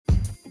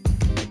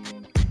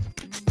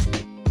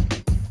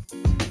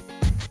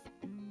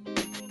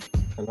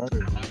Hello.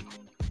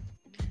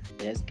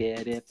 Let's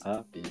get it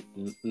poppin'.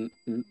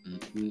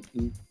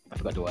 I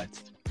forgot the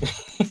words.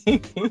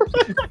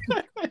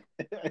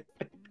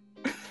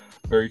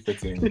 Very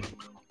fitting.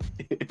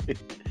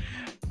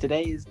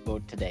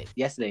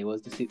 Yesterday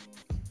was the Super.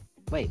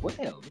 Wait, what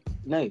the hell?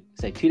 No,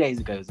 so 2 days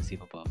ago was the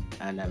Super Bowl,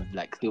 and I'm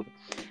like still.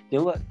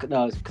 No,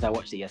 because I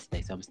watched it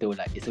yesterday, so I'm still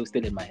like it's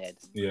still in my head.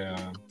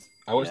 Yeah.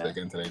 I watched it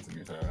again today, to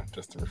be fair,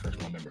 just to refresh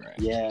my memory.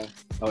 Yeah,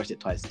 I watched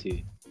it twice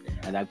too,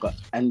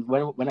 and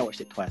when I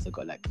watched it twice, I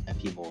got like a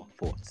few more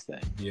thoughts. So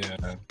yeah,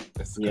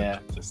 it's good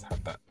to just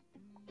have that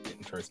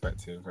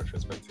retrospective.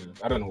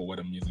 I don't know what word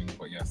I'm using,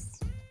 but yes,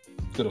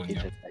 good on you.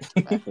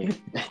 I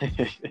think.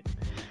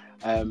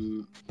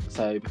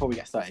 So before we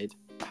get started,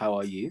 how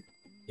are you?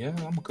 Yeah,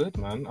 I'm good,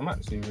 man. I'm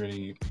actually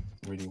really,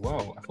 really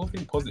well. I feel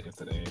really positive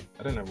today.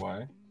 I don't know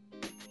why,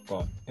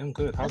 but I'm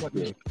good. How about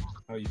you?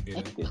 How are you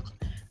feeling?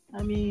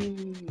 I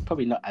mean,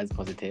 probably not as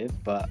positive,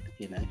 but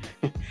you know,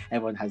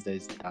 everyone has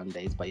those down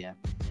days. But yeah,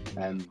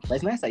 but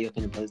it's nice that you're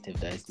feeling positive.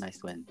 Though it's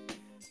nice when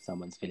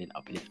someone's feeling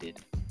uplifted.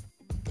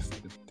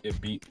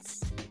 It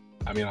beats.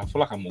 I mean, I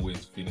feel like I'm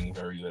always feeling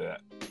very good.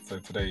 So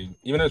today,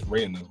 even though it's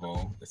raining as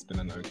well, it's been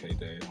an okay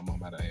day. I'm not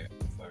mad at it.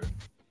 So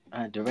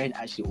the rain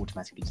actually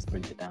automatically just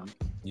brings it down.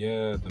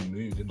 Yeah, the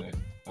mood, isn't it?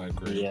 I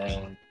agree.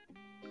 Yeah,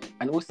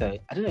 and also,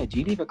 I don't know. Do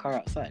you leave a car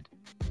outside?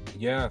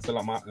 Yeah, so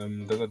like my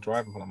there's a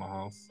drive in front of my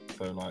house,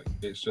 so like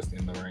it's just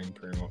in the rain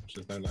pretty much.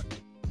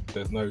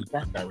 There's no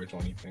garage or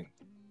anything.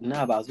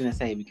 No, but I was gonna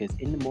say because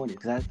in the morning,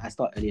 because I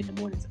start early in the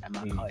mornings and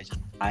my car is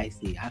just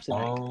icy. I have to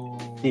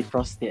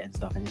defrost it and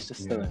stuff, and it's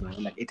just so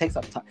annoying. Like it takes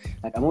up time.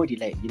 Like I'm already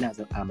late. You know,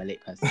 I'm a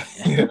late person.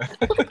 Yeah.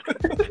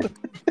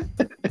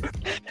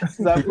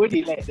 So I'm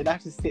already late. Then I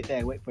have to sit there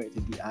and wait for it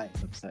to be ice.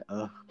 I'm just like,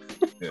 oh.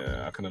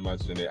 Yeah, I can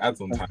imagine it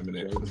adds on time in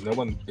it because no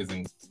one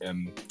isn't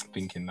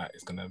thinking that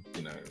it's gonna,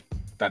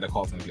 that the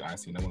car's gonna be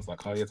icy. No one's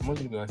like, oh yeah, tomorrow's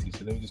gonna be icy,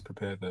 so let me just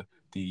prepare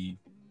the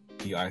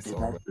ice or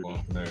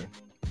whatever. No.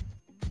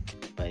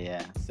 But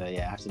yeah, so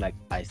yeah, I have to like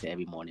ice it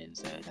every morning.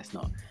 So it's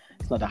not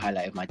the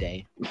highlight of my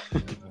day. I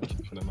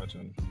can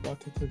imagine,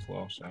 but it is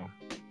well, shall.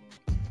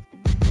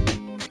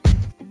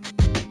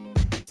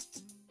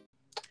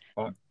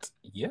 But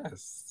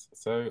yes,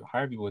 so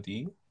hi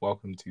everybody,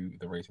 welcome to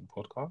the Rated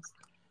Podcast,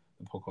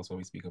 the podcast where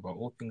we speak about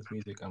all things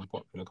music and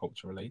popular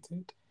culture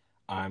related.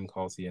 I'm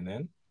Carl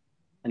CNN.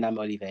 And I'm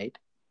Olive.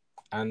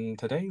 And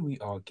today we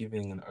are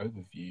giving an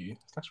overview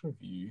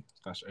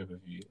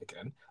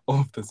again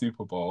of the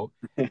Super Bowl.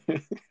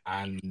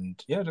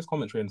 And yeah, just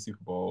commentary on the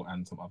Super Bowl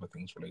and some other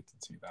things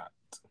related to that.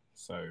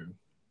 So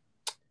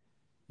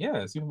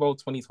yeah, Super Bowl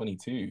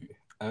 2022.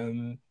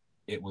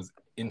 It was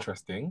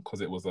interesting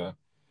because it was a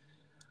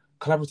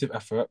collaborative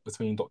effort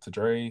between Dr.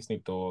 Dre,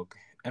 Snoop Dogg,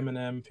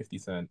 Eminem, 50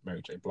 Cent,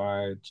 Mary J.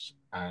 Blige,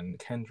 and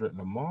Kendrick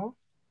Lamar.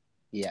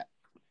 Yeah.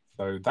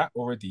 So that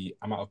already,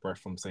 I'm out of breath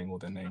from saying all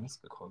their names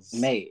because...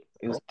 Mate,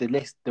 it was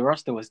the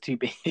roster was too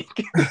big.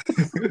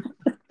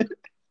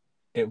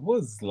 It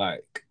was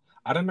like,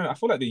 I don't know, I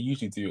feel like they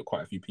usually do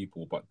quite a few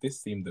people, but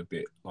this seemed a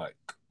bit like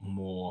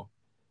more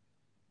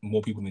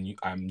people than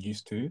I'm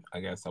used to, I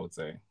guess I would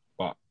say.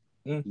 But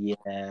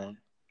yeah,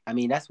 I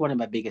mean, that's one of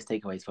my biggest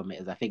takeaways from it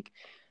is I think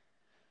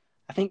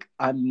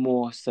I'm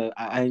more so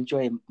I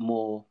enjoy it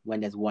more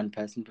when there's one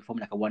person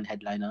performing, like a one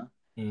headliner.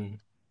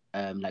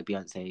 Like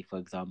Beyonce, for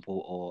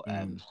example, or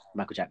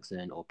Michael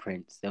Jackson or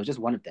Prince. There was just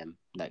one of them.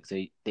 Like,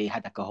 so they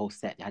had like a whole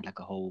set. They had like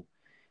a whole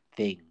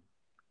thing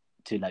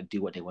to like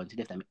do what they wanted.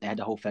 If they had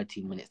the whole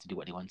 13 minutes to do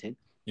what they wanted.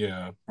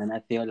 Yeah. And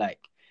I feel like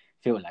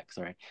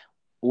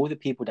all the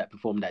people that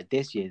performed at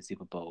this year's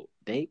Super Bowl,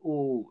 they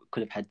all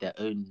could have had their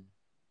own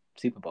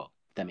Super Bowl.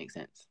 If that makes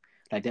sense.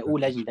 Like they're all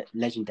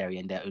legendary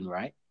in their own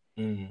right.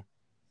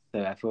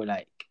 So I feel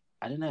like,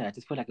 I don't know, I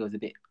just feel like it was a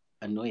bit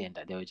annoying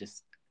that they were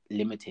just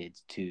limited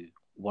to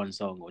one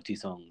song or two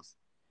songs.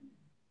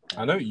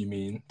 I know what you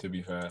mean, to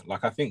be fair.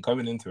 Like, I think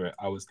going into it,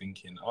 I was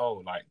thinking,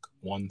 oh, like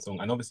one song.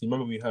 And obviously,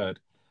 remember we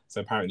heard,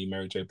 so apparently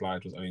Mary J.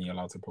 Blige was only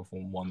allowed to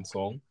perform one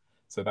song.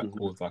 So that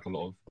caused like a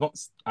lot of,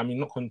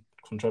 not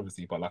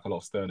controversy, but like a lot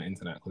of stir on the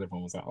internet because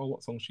everyone was like, oh,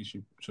 what song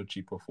should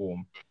she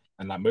perform?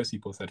 And like most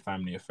people said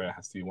Family Affair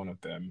has to be one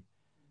of them,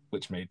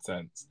 which made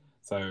sense.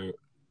 So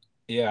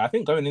yeah, I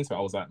think going into it,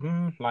 I was like,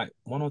 like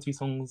one or two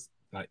songs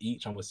like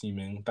each, I'm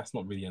assuming that's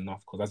not really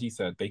enough because as you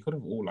said, they could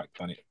have all like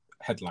done it,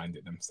 headlined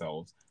it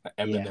themselves. Like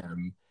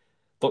Eminem,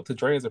 Dr.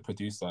 Dre as a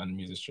producer and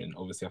musician,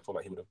 obviously I feel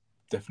like he would have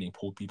definitely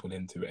pulled people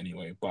into it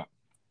anyway. But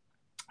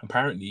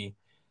apparently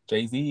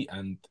Jay-Z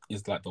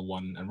is like the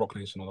one, and Rock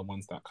Nation are the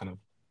ones that kind of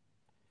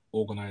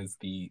organize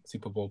the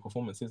Super Bowl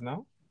performances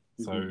now.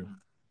 So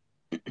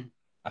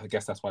I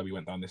guess that's why we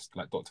went down this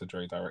like Dr.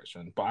 Dre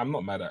direction. But I'm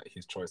not mad at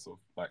his choice of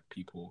like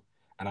people.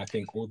 And I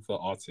think all the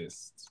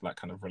artists like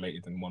kind of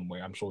related in one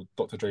way. I'm sure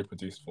Dr. Dre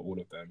produced for all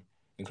of them,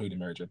 including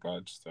Mary J.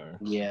 Blige. So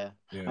yeah.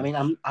 I mean,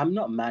 I'm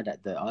not mad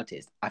at the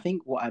artist. I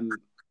think what I'm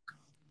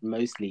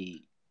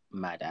mostly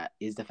mad at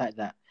is the fact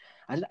that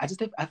I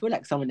feel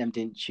like some of them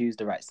didn't choose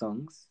the right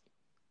songs.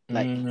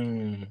 Like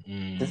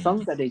the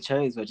songs that they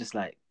chose were just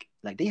like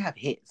like they have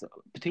hits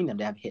between them.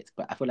 They have hits,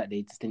 but I feel like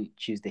they just didn't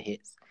choose the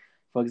hits.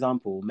 For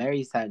example,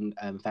 Mary sang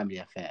 "Family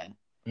Affair,"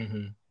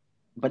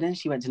 but then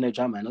she went to No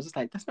Drama, and I was just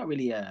like, that's not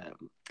really a.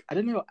 I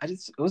don't know. It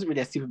wasn't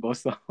really a Super Bowl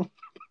song.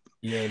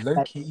 Yeah,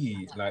 low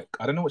key. Like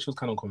I don't know what she was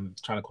kind of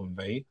trying to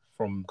convey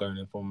from going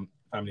in from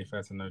Family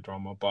Affairs to No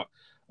Drama, but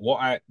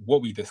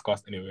what we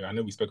discussed anyway. I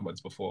know we spoke about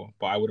this before,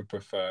 but I would have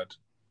preferred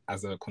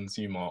as a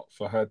consumer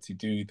for her to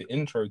do the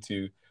intro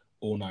to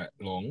All Night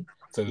Long,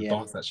 so the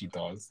dance that she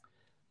does,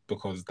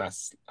 because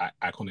that's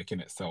iconic in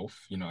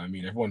itself. You know what I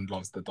mean? Everyone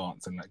loves the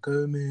dance and like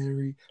Go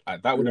Mary,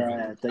 like that would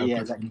have been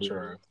a good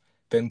intro.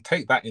 Then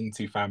take that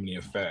into Family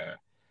Affair.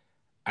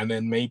 And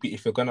then maybe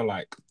if you're gonna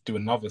like do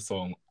another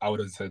song, I would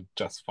have said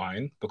Just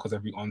Fine, because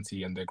every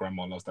auntie and their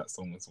grandma loves that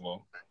song as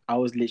well. I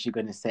was literally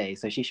gonna say,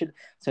 so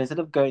instead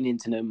of going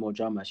into No More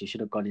Drama, she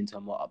should have gone into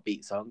a more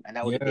upbeat song, and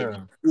that would have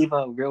been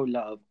either Real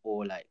Love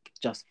or like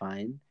Just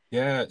Fine.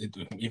 Yeah,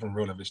 even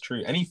Real Love is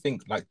true. Anything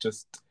like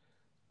just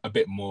a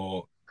bit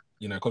more,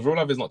 you know, because Real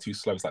Love is not too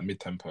slow; it's like mid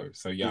tempo.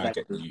 So yeah,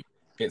 exactly. I get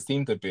you. It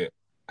seemed a bit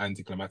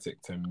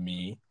anticlimactic to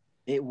me.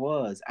 It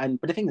was, but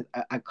the thing is,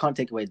 I can't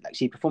take away, like,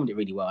 she performed it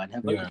really well, and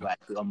her vocals were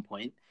actually on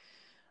point.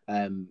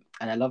 And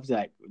I loved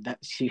like that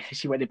she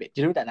went a bit.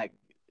 Do you know that like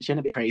she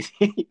went a bit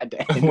crazy at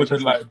the end,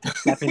 just, like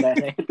slapping her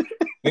head,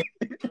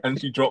 and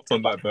she dropped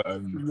on like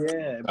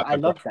the but I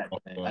love that.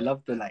 I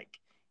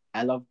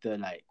love the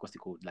like what's it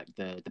called, like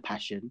the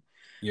passion.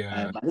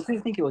 But I just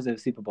don't think it was a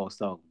Super Bowl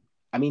song.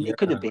 I mean, it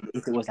could have been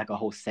if it was like a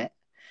whole set,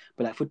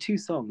 but like for 2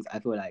 songs, I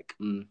feel like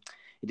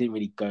it didn't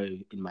really go,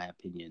 in my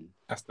opinion.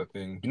 That's the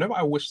thing. You know what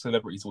I wish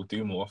celebrities would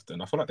do more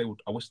often? I feel like I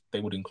wish they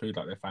would include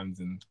like their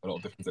fans in a lot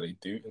of the things that they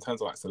do in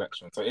terms of like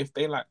selection. So if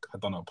they like had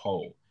done a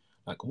poll,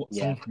 like what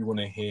songs do you want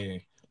to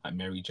hear like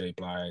Mary J.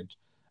 Blige,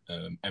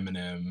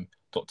 Eminem,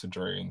 Dr.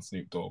 Dre, and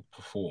Snoop Dogg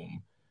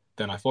perform,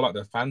 then I feel like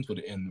the fans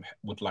would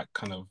like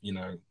kind of, you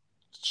know,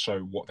 show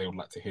what they would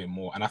like to hear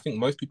more. And I think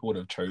most people would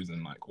have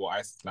chosen like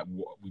what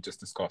we just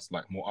discussed,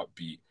 like more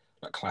upbeat,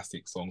 like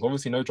classic songs.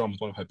 Obviously, No Drama is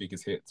one of her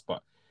biggest hits,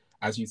 but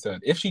as you said,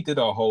 if she did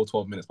a whole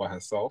 12 minutes by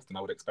herself, then I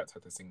would expect her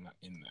to sing that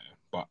in there.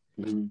 But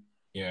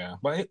yeah,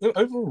 but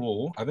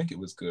overall, I think it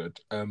was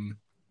good.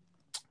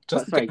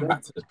 Just to get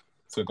back to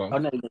so go on. Oh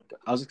no,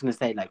 I was just gonna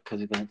say, like, because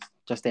we're gonna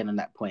just staying on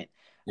that point.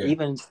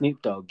 Even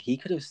Snoop Dogg, he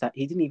could have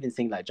he didn't even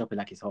sing like "Dropping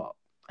Like It's Hot,"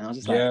 and I was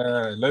just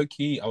like, low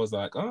key, I was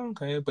like, oh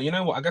okay, but you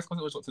know what? I guess because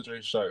it was Dr.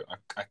 Dre's show,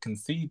 I can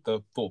see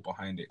the thought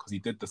behind it because he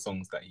did the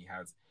songs that he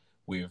has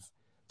with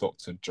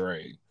Dr.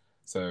 Dre,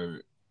 so.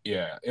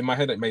 Yeah, in my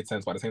head it made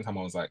sense, but at the same time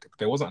I was like,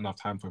 there wasn't enough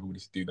time for everybody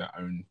to do their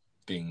own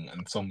thing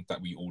and songs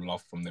that we all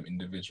love from them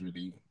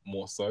individually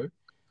more so,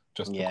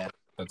 just the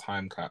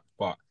time cap.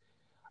 But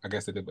I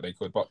guess they did what they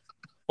could. But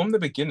from the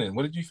beginning,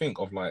 what did you think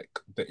of like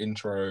the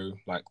intro,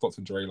 like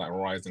Dr. Dre like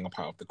rising up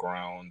out of the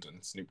ground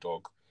and Snoop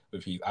Dogg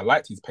with I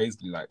liked his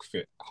paisley like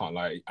fit. I can't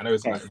lie. I know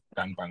it's like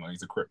gangbang or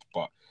he's a crip,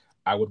 but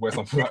I would wear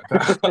something like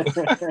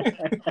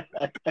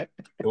that.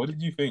 What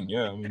did you think?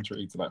 Yeah, I'm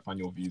intrigued to like find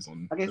your views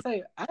on. Okay, so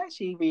I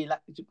actually really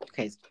like.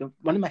 Okay, so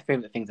one of my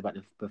favorite things about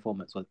the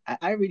performance was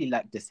I really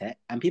liked the set,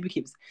 and people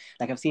keep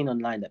like I've seen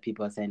online that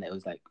people are saying that it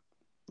was like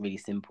really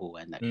simple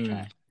and like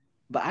trash,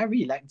 but I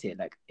really liked it.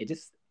 Like it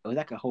was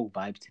like a whole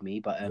vibe to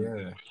me. But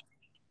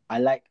I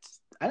liked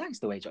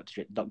the way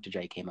Dr.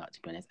 Dre came out,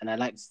 to be honest, and I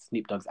liked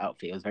Snoop Dogg's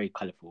outfit. It was very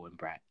colourful and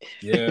bright.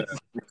 Yeah.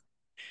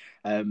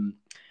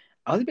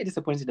 I was a bit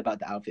disappointed about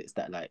the outfits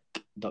that like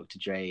Dr.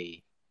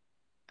 Dre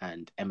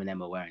and Eminem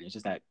were wearing. It's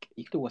just like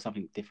you could have worn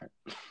something different,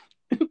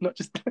 not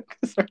just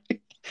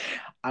sorry.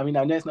 I mean,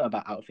 I know it's not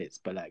about outfits,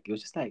 but like it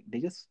was just like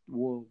they just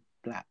wore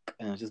black,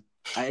 and I was just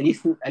at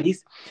least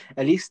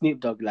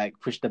Snoop Dogg like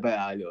pushed the boat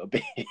out a little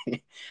bit,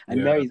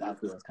 and Mary's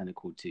outfit was kind of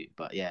cool too.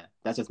 But yeah,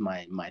 that's just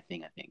my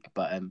thing, I think.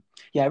 But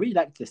yeah, I really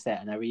liked the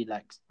set, and I really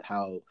liked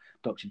how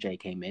Dr. Dre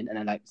came in,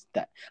 and I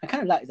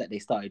kind of liked that they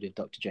started with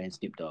Dr. Dre and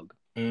Snoop Dogg.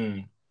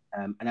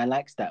 And I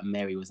liked that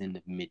Mary was in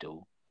the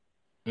middle.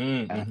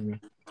 They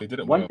did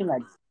it one thing I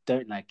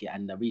don't like it,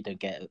 and I really don't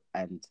get it,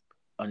 and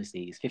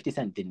honestly, is 50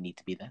 Cent didn't need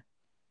to be there.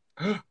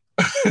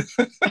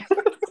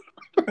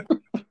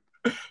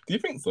 Do you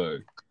think so?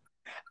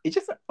 It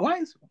just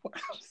why was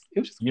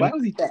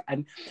he there?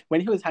 And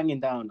when he was hanging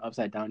down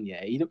upside down,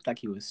 he looked like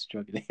he was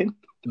struggling.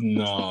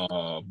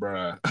 Nah,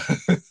 bruh.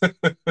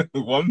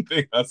 One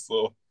thing I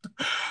saw,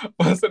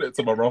 I said it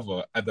to my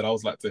brother, and then I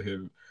was like to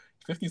him,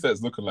 50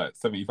 Cent's looking like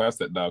 75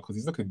 Cent now because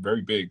he's looking very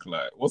big.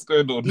 Like, what's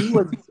going on?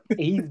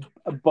 He's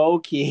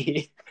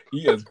bulky.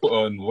 He has put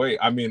on weight.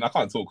 I mean, I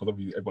can't talk because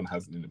obviously everyone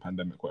has in the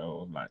pandemic,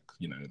 whatever, like,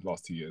 you know, the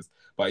last 2 years.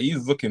 But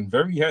he's looking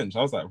very hench.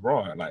 I was like,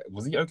 right, like,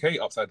 was he okay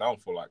upside down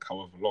for like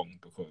however long?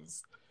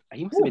 Because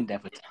he must have been there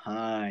for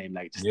time,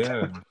 like just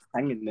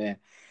hanging there.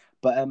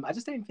 But I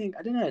just don't think,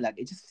 I don't know, like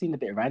it just seemed a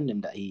bit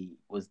random that he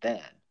was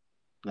there.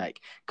 Like,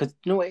 because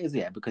you know what it is,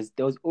 because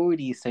there was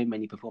already so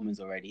many performers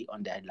already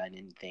on the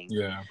headlining thing.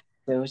 Yeah.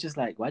 So it was just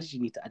like, why did you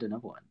need to add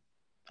another one?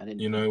 I didn't.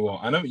 You know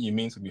what? I know what you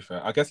mean. To be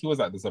fair, I guess he was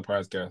like the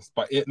surprise guest,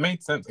 but it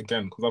made sense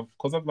again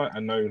because I've like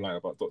I know like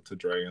about Dr.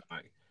 Dre and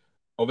like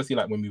obviously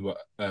like when we were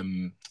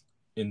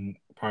in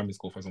primary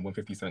school, for example, when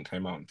 50 Cent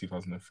came out in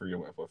 2003 or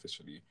whatever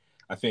officially,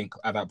 I think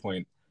at that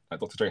point, like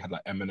Dr. Dre had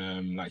like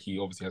Eminem, like he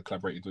obviously had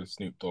collaborated with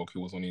Snoop Dogg,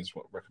 who was on his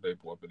record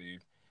label, I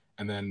believe.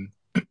 And then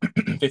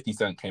 50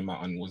 Cent came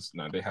out and was,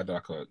 they had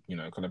like a,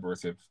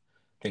 collaborative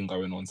thing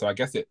going on. So I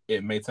guess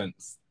it made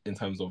sense in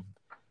terms of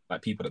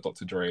like people that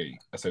Dr. Dre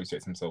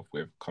associates himself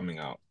with coming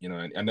out,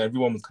 and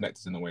everyone was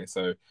connected in a way.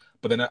 So,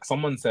 but then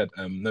someone said,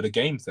 no, the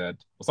Game said,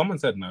 or someone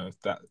said no,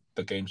 that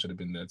the Game should have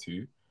been there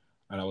too.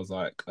 And I was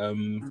like,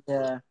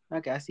 yeah,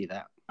 okay, I see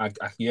that.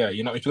 Yeah, if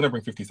you're gonna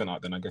bring 50 Cent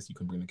out, then I guess you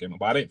can bring the Game out.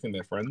 But I don't think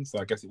they're friends, so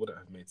I guess it wouldn't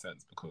have made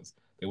sense because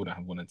they wouldn't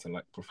have wanted to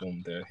like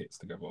perform their hits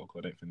together. Because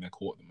I don't think they're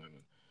cool at the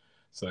moment.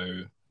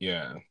 So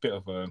yeah, bit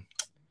of a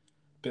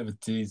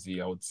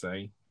doozy, I would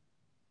say.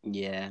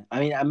 Yeah,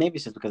 I mean, maybe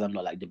it's just because I'm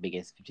not like the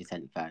biggest 50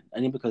 Cent fan.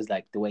 Only because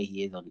like the way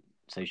he is on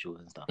social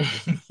and stuff.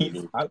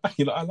 I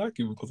like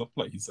him because I feel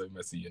like he's so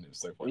messy and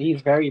it's so funny.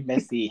 He's very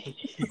messy.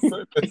 He's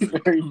so messy.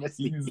 He's very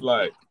messy. He's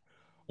like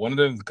one of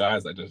those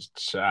guys that just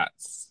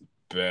chats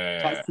bare.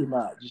 Chats too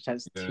much.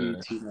 Chats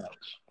too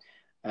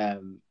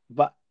much.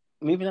 But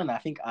moving on, I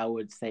think I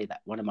would say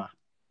that one of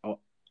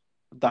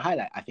the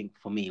highlight I think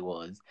for me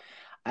was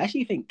I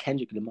actually think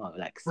Kendrick Lamar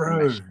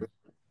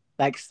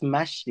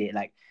smashed it.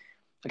 Like,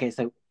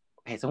 so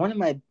one of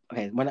my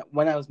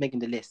when I was making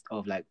the list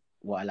of like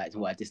what I liked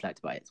and what I disliked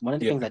about it, one of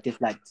the things I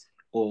disliked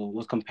or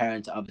was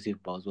comparing to other Super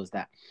Bowls was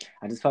that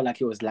I just felt like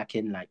it was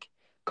lacking like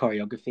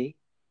choreography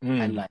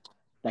and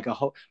like a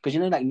whole, because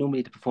like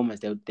normally the performers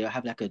they'll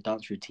have like a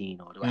dance routine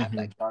or they'll have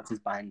like dancers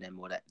behind them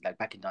or like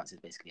backing dancers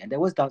basically, and there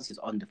was dancers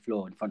on the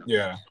floor in front of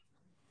them.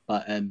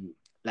 But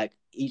like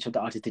each of the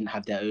artists didn't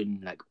have their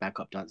own like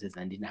backup dancers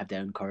and didn't have their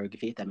own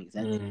choreography, if that makes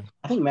sense.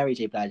 I think Mary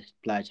J.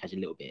 Blige had a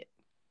little bit.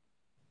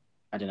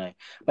 I don't know.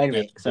 But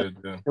anyway, so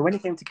when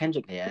it came to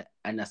Kendrick here,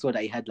 and I saw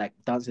that he had like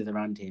dancers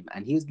around him,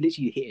 and he was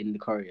literally hitting the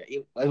choreo.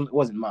 It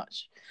wasn't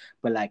much,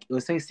 but like it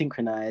was so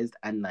synchronized,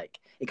 and like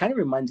it kind of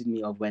reminded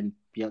me of when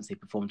Beyonce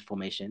performed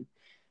Formation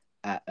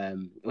at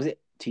was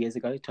it 2 years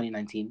ago,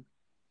 2019?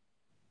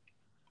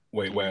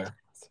 Wait, where?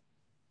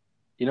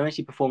 You know when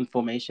she performed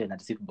Formation at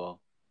the Super Bowl?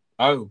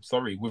 Oh,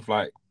 sorry, with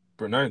like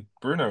Bruno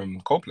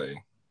and Coldplay.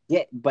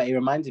 Yeah, but it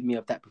reminded me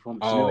of that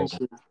performance. Oh,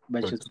 you know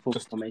when she was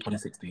performing Formation.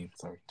 2016.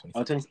 Sorry, 2016.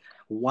 Oh, 20.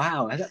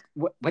 Wow,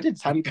 where did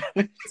time go?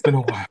 It's been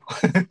a while.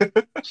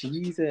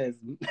 Jesus,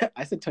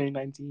 I said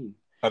 2019.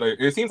 I know,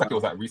 it seems like it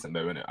was that recent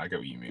though, innit? I get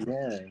what you mean.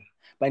 Yeah,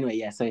 but anyway,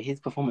 yeah. So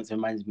his performance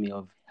reminded me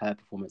of her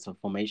performance of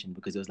Formation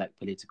because it was like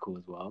political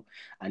as well,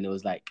 and it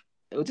was like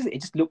it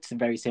just looked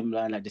very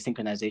similar, and like the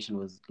synchronization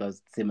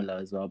was similar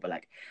as well. But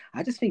like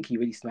I just think he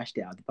really smashed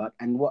it out of the park.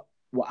 And what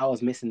I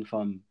was missing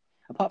from,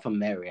 apart from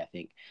Mary, I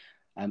think.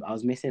 I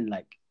was missing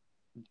like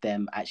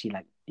them actually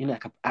like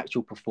like an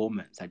actual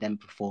performance, like them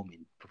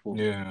performing.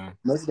 Yeah.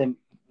 Most of them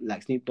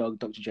like Snoop Dogg,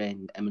 Dr. Dre,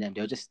 and Eminem,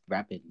 they were just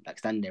rapping, like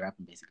standing there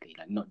rapping basically,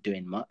 like not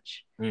doing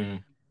much.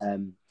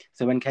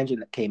 So when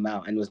Kendrick came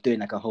out and was doing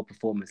like a whole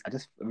performance, I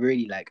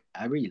really liked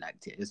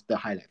it. It was the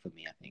highlight for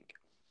me, I think.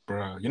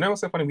 Bro, you know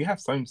what's so funny? We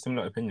have some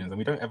similar opinions and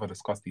we don't ever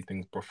discuss these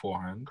things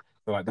beforehand.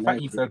 So like the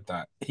fact you said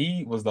that,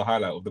 he was the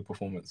highlight of the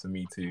performance for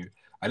me too.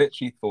 I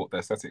literally thought the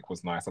aesthetic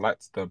was nice. I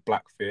liked the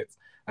black fit,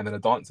 and then the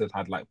dancers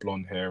had like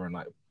blonde hair and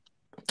like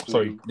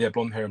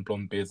blonde hair and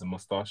blonde beards and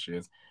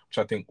mustaches, which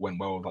I think went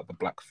well with like the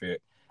black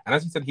fit. And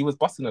as you said, he was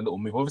busting a little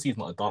move. Obviously he's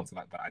not a dancer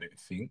like that, I don't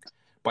think.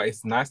 But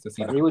it's nice to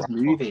see that he was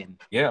moving.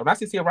 Yeah, nice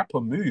to see a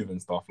rapper move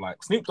and stuff.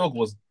 Like Snoop Dogg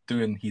was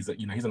doing, he's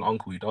an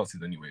uncle, he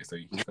dances anyway, so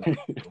he's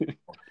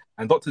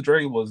and Dr.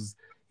 Dre was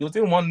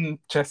doing one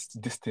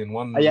chest disting,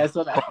 one. Oh, yeah, I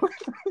saw that.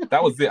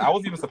 That was it. I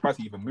wasn't even surprised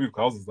he even moved.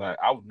 I was just like,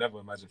 I would never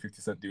imagine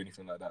 50 Cent do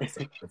anything like that. So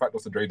the fact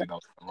Dr. Dre did, I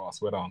was like, oh, I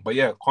swear down. But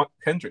yeah,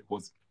 Kendrick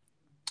was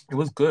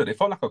good. It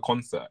felt like a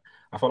concert.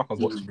 I felt like I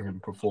was watching him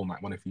perform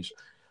like one of his,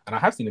 and I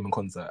have seen him in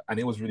concert, and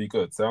it was really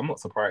good. So I'm not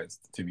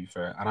surprised, to be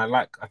fair. And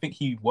I think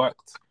he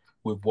worked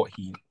with what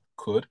he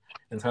could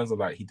in terms of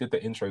like he did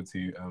the intro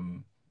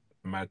to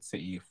Mad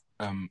City,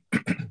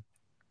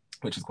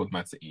 which is called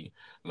Mad City,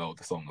 the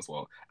song as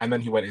well. And then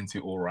he went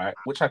into All Right,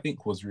 which I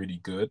think was really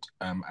good.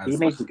 He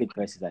made some good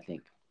choices, I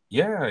think.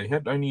 Yeah, he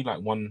had only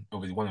like one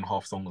and a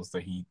half songs, so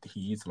he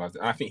utilized it.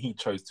 And I think he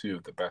chose two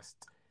of the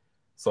best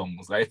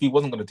songs. Like if he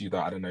wasn't going to do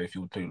that, I don't know if he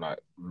would do like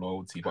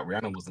Loyalty, but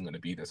Rihanna wasn't going to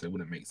be there, so it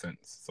wouldn't make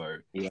sense. So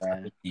yeah,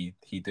 I think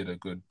he did a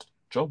good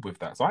job with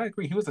that. So I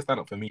agree, he was a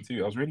stand-up for me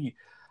too.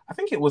 I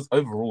think it was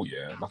overall,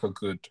 yeah, like a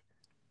good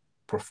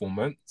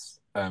performance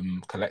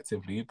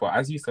collectively. But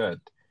as you said,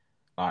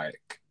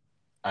 like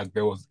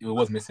it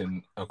was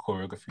missing a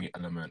choreography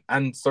element.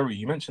 And sorry,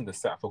 you mentioned the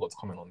set. I forgot to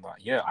comment on that.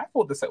 Yeah, I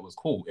thought the set was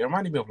cool. It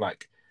reminded me of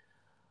like,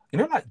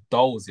 like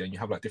dolls, yeah, and you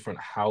have like different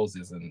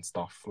houses and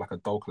stuff, like a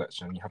doll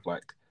collection. You have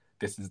like,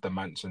 this is the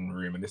mansion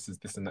room and this is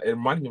this and that. It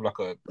reminded me of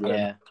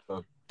like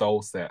a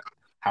doll set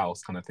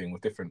house kind of thing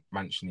with different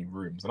mansiony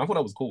rooms. And I thought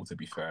that was cool, to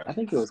be fair. I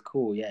think it was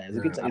cool, yeah. It was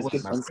a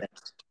good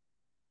concept.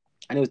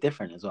 And it was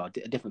different as well, a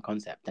different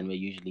concept than we're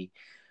usually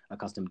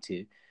accustomed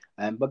to.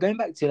 But going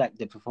back to like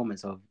the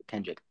performance of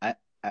Kendrick,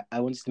 I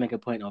wanted to make a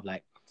point of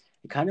like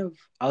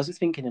I was just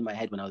thinking in my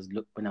head when I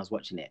was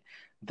watching it,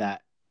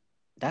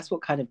 that's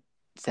what kind of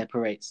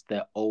separates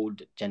the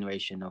old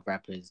generation of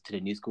rappers to the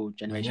new school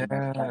generation of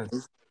rappers.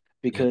 Yes.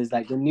 Because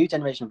like the new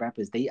generation of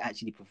rappers, they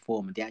actually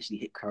perform and they actually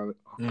hit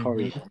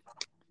choreo.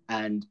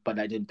 But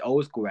like the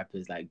old school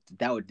rappers, like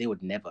they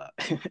would never,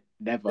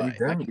 never. They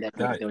If I don't. could never,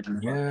 That, they would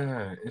never.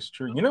 yeah, it's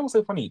true. You know what's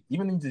so funny?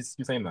 Even in this,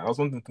 you saying that, I was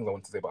one of the things I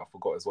wanted to say, but I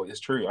forgot as well. It's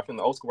true. I think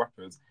the old school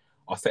rappers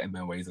are set in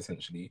their ways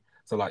essentially.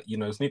 So like,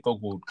 Snoop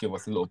Dogg will give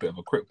us a little bit of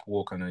a Crip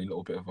walk and a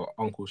little bit of an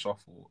Uncle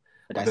Shuffle.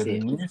 But then the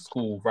new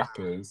school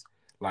rappers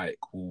like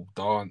will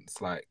dance.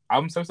 Like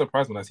I'm so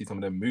surprised when I see some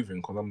of them moving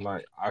because I'm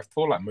like, I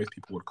feel like most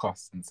people would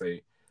cuss and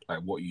say like,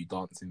 "What are you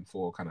dancing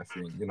for?" kind of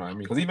thing. You know what I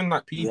mean? Because even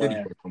like P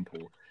Diddy, for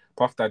example,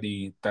 Puff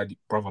Daddy,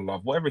 Brother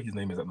Love, whatever his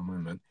name is at the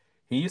moment,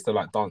 he used to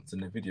like dance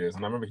in the videos,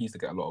 and I remember he used to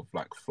get a lot of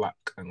like flack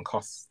and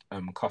cussed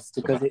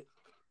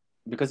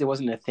because it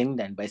wasn't a thing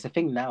then, but it's a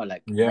thing now.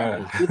 Like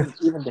yeah, rappers,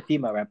 even the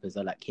female rappers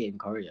are like hitting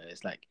choreo.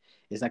 It's like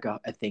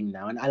a thing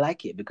now, and I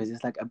like it because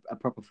it's like a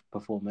proper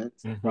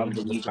performance rather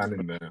than you just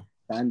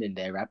standing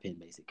there rapping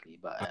basically.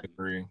 But I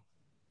agree.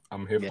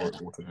 I'm here for it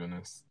all, to be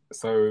honest.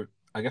 So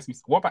I guess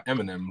what about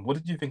Eminem? What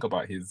did you think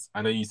about his?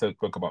 I know you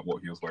spoke about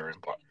what he was wearing,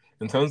 but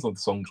in terms of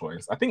the song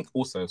choice, I think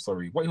also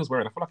what he was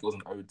wearing. I feel like it was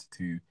an ode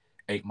to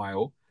 8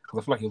 Mile because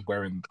I feel like he was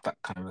wearing that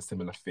kind of a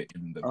similar fit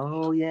in the.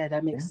 Oh yeah,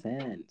 that makes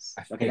sense.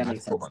 Okay, that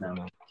makes sense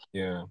now.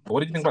 Yeah, but what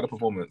did you think about the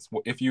performance?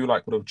 What if you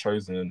like would have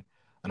chosen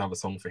another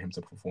song for him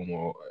to perform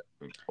or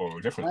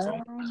a different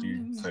song? Would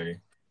you say?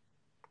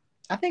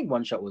 I think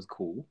One Shot was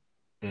cool.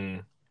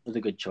 It was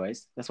a good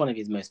choice. That's one of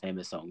his most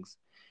famous songs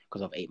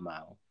because of 8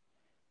 Mile.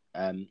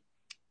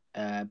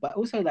 But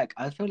also like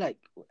I feel like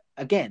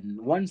again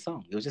one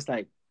song. It was just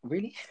like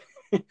really.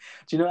 Do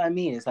you know what I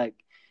mean? It's like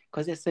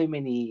because there's so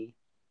many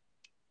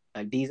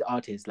like these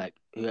artists like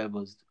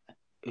whoever's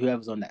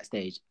on that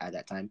stage at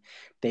that time,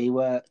 they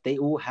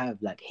all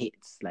have like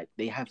hits, like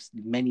they have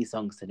many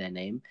songs to their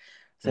name,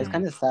 so it's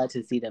kind of sad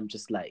to see them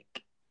just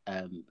like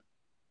I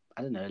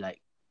don't know,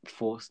 like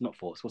what's the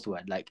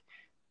word, like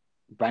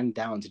bring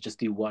down to just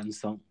do one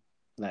song.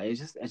 Like it's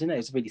just I don't know,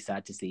 it's really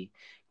sad to see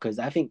because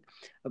I think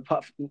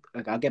apart from,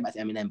 like, I'll get back to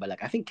Eminem, but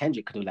like I think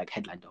Kendrick could have like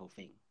headlined the whole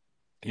thing.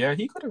 Yeah,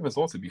 he could have as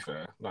well, to be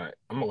fair. Like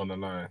I'm not gonna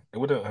lie, it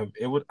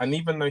would, and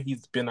even though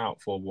he's been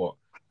out for what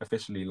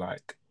officially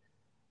like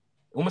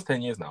almost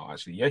 10 years now,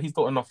 actually. Yeah, he's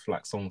got enough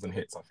like songs and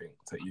hits, I think,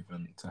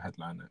 to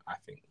headline it, I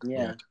think.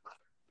 Yeah.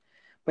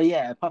 But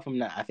yeah, apart from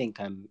that, I think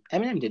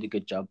Eminem did a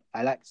good job.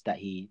 I liked that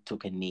he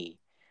took a knee.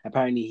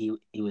 Apparently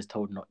he was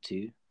told not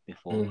to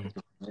before.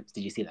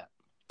 Did you see that?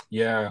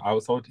 Yeah, I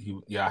was told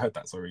I heard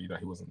that, sorry, that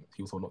he was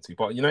told not to.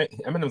 But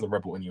Eminem's a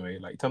rebel anyway.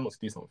 Like, he told him not to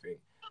do something,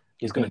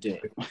 he's gonna do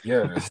it.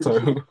 Yeah.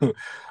 So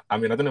I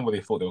mean, I don't know where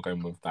they thought they were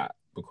going with that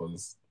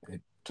because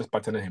just by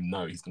telling him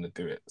no, he's gonna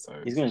do it. So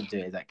he's gonna do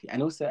it, exactly.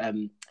 And also,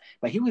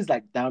 but he was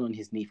like down on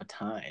his knee for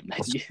time. Like,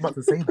 I was about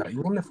to say that he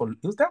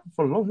was there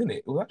for long, didn't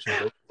it? It was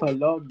actually for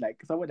long. Like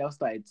someone else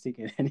started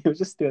singing, and he was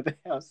just still there.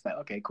 I was like,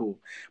 okay, cool.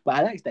 But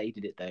I like that he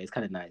did it though. It's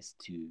kind of nice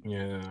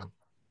to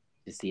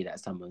see that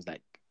someone's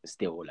like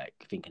still like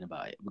thinking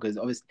about it, because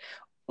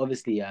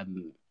obviously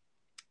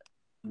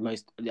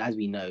most, as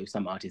we know,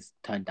 some artists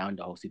turned down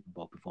the whole Super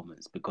Bowl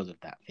performance because of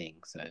that thing.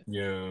 So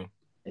yeah,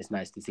 it's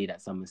nice to see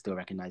that someone's still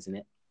recognizing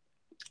it.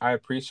 I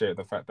appreciate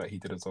the fact that he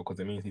did it so, because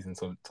it means he's in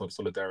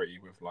solidarity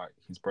with like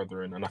his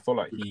brethren, and I feel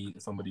like he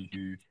is somebody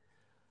who,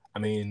 I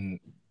mean,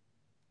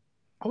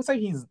 I would say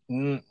he's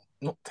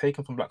not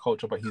taken from black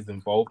culture, but he's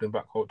involved in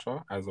black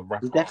culture as a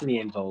rapper. He's definitely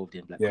involved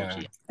in black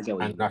culture.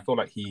 I feel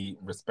like he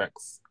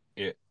respects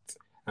it,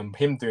 and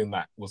him doing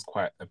that was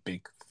quite a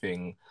big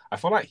thing. I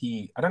feel like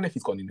I don't know if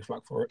he's got any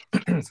flack for it.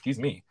 Excuse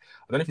me.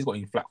 I don't know if he's got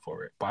any flack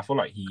for it, but I feel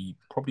like he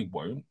probably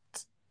won't.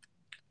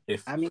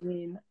 I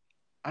mean,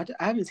 I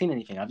haven't seen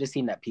anything. I've just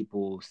seen that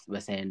people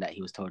were saying that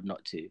he was told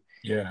not to.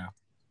 Yeah.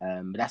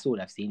 But that's all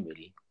I've seen,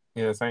 really.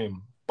 Yeah,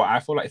 same. But I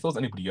feel like if it was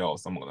anybody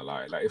else, I'm not gonna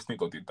lie, like if Snoop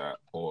Dogg did that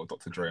or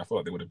Dr. Dre, I feel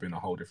like they would have been a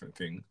whole different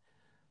thing.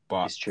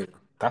 But it's true.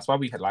 That's why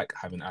we like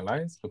having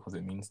allies, because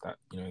it means that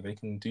they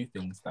can do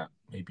things that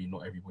maybe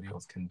not everybody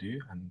else can do.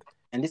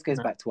 And this goes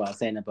back to what I was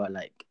saying about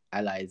like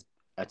allies.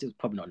 I just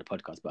probably not on the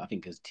podcast, but I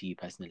think it was to you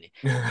personally.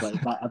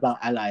 But about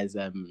allies,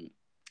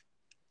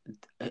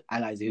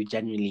 allies who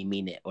genuinely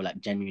mean it, or like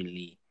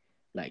genuinely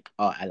like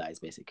are allies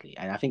basically.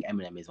 And I think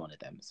Eminem is one of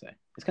them. So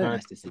it's kind of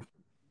nice to see.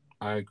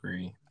 I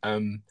agree.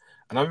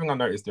 Another thing I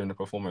noticed during the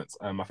performance,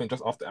 I think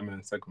just after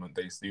Eminem's segment,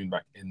 they zoomed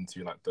back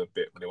into like the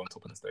bit where they were on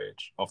top of the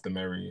stage after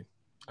Mary,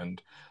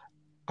 and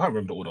I can't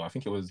remember the order. I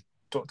think it was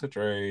Dr.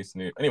 Dre,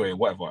 Snoop. Anyway,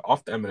 whatever.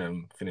 After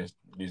Eminem finished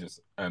Lose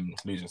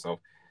Yourself,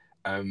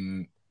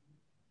 Anderson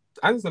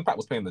 .Paak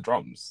was playing the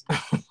drums.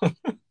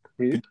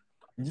 Did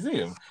you see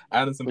him?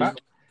 Anderson .Paak?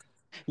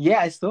 Yeah,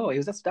 I saw.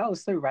 That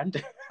was so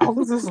random. I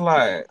was just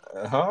like,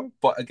 huh?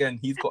 But again,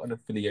 he's got an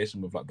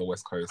affiliation with like the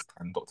West Coast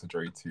and Dr.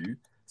 Dre too.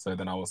 So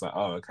then I was like,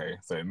 oh, okay.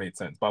 So it made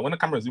sense. But when the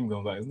camera zoomed in, I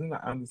was like, isn't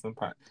that Anderson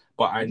 .Paak?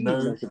 But I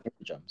know,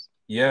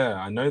 yeah,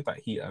 I know that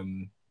he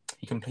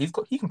can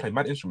play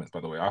mad instruments. By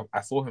the way,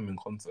 I saw him in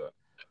concert.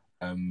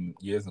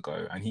 years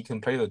ago, and he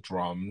can play the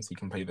drums, he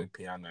can play the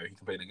piano, he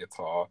can play the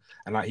guitar,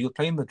 and like he was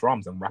playing the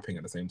drums and rapping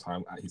at the same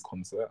time at his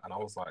concert, and I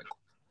was like,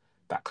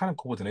 that kind of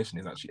coordination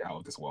is actually out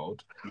of this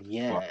world.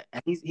 Yeah, but...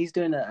 and he's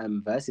doing a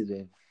verses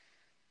with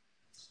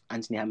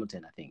Anthony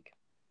Hamilton, I think.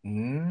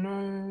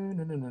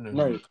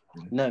 No.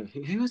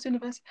 Who was doing the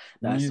verse?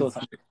 No, Music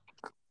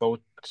Soul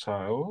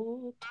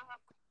Child.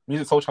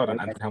 Music Soul Child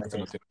and Anthony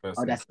Hamilton was doing the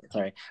verses. Oh, that's it.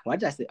 Sorry. Why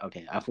did I say?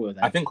 Okay, I thought it was.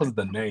 I think because of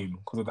the name,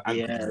 because of the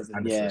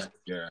Anthony.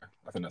 Yeah.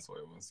 I think that's what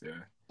it was. Yeah.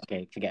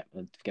 Okay, forget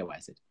what I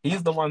said.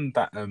 He's the one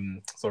that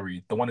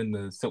the one in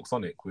the Silk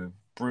Sonic with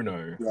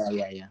Bruno.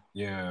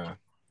 Yeah.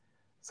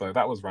 So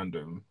that was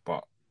random,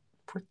 but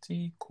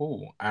pretty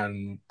cool.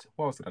 And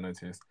what else did I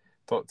notice?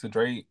 Dr.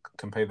 Dre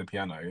can play the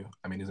piano.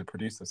 I mean, he's a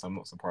producer, so I'm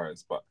not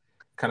surprised. But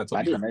kind of.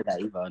 I didn't know that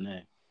either. No.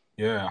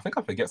 Yeah, I think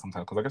I forget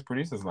sometimes because I guess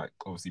producers like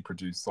obviously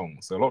produce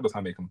songs, so a lot of the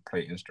time they can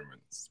play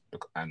instruments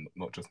and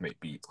not just make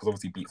beats, because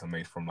obviously beats are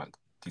made from like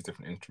these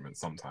different instruments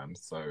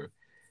sometimes. So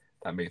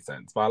that made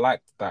sense. But I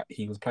liked that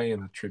he was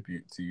playing a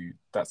tribute to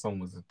that song.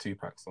 Was a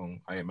Tupac song,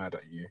 I Ain't Mad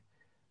at You.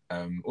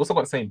 Also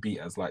got the same beat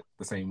as like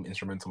the same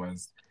instrumental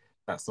as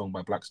that song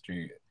by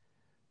Blackstreet,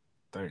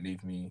 Don't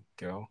Leave Me,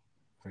 Girl.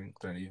 I think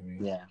Don't Leave Me.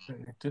 Yeah.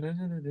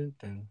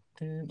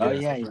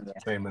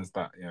 Same as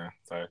that. Yeah.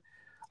 So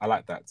I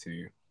like that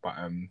too. But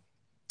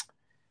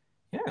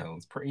yeah, it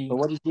was pretty. But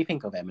what did you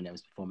think of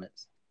Eminem's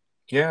performance?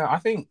 Yeah, I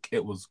think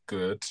it was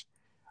good.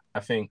 I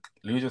think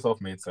Lose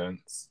Yourself made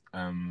sense.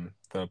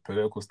 The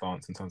political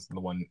stance in terms of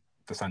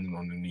the standing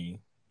on the knee,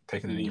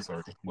 taking the knee,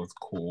 sorry, was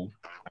cool.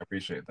 I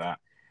appreciate that.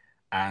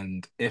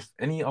 And if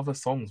any other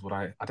songs would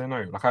I don't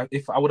know, like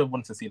if I would have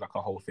wanted to see like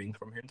a whole thing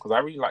from him, because I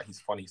really like his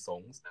funny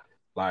songs,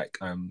 like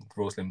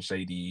Real Slim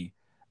Shady,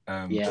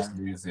 Just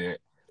Lose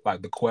It,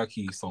 like the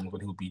quirky songs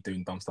when he'll be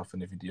doing dumb stuff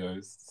in the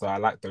videos. So I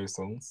like those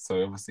songs.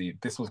 So obviously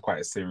this was quite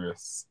a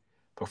serious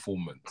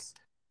performance.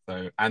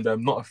 So, and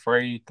I'm Not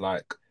Afraid,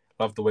 like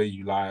Love the Way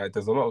You Lie.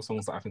 There's a lot of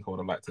songs that I think I would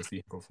have liked to see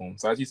him perform.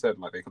 So as you said,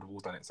 like they could have all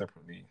done it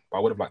separately, but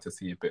I would have liked to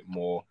see a bit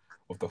more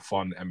of the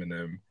fun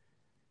Eminem,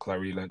 because I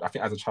really learned. I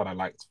think as a child I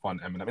liked fun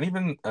Eminem, and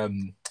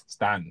even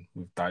Stan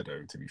with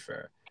Dido. To be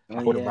fair,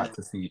 I would have liked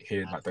to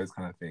hear like those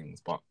kind of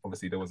things, but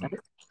obviously there wasn't.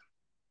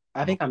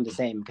 I think I'm the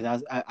same,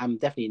 because I'm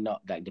definitely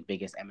not like the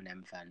biggest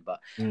Eminem fan, but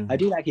I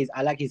do like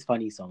his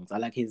funny songs. I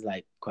like his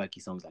like quirky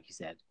songs, like you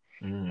said,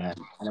 and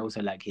I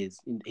also like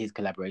his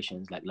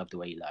collaborations, like Love the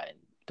Way You Lie and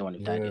The One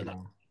with Dido. Like,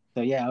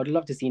 so yeah, I would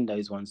love to see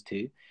those ones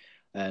too.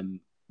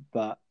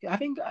 But I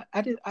think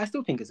I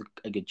still think it's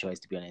a good choice,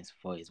 to be honest,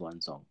 for his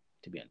one song,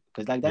 to be honest,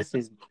 because like that's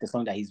the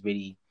song that he's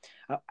really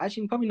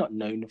actually probably not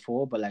known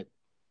for, but like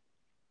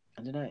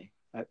I don't know,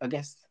 I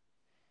guess.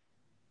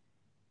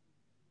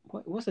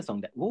 What's the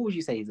song what would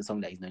you say is the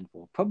song that he's known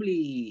for?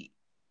 Probably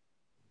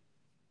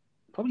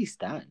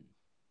Stan.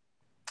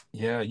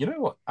 Yeah, you know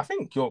what? I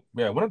think you're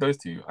one of those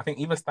two. I think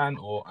either Stan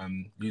or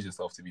Lose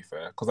Yourself, to be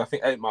fair, because I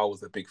think 8 Mile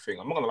was a big thing.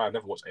 I'm not gonna lie, I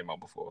never watched 8 Mile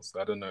before, so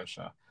I don't know,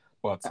 Sha.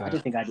 But I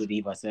don't think I did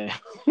either. So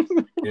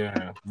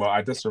yeah, but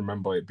I just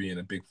remember it being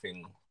a big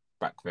thing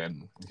back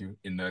then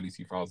in the early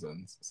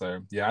 2000s.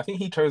 So yeah, I think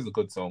he chose a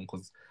good song,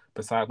 because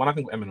besides when I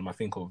think of Eminem, I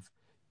think of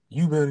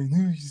You Better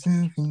Lose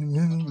Yourself in the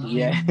Middle.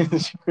 Yeah.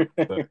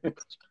 So,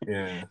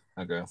 yeah,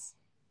 I guess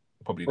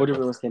probably or the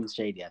Real Slim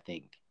Shady, I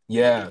think.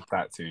 Yeah,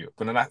 that too.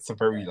 But then that's a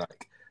very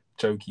like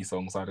jokey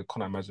song, so I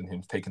can't imagine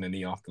him taking a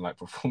knee after like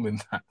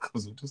performing that,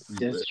 because it just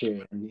that's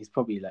true. And he's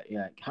probably like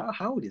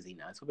how old is he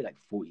now? It's probably like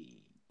 40.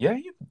 Yeah,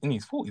 in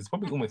his 40s,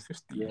 probably almost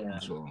 50. Yeah, I'm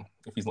sure,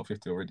 if he's not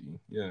 50 already.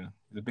 Yeah,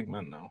 he's a big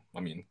man now.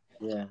 I mean,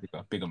 yeah,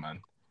 bigger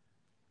man.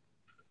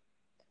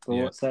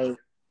 Well, so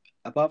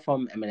apart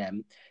from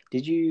Eminem,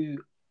 did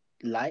you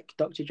like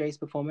Dr. Dre's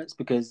performance?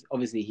 Because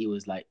obviously he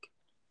was like,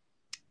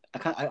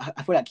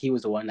 I feel like he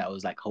was the one that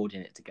was like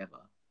holding it together.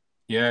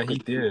 Yeah, he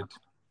did.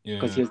 Yeah,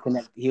 because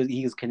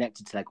he was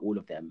connected to like all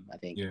of them, I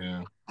think.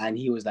 Yeah, and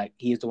he was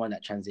the one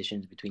that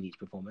transitions between each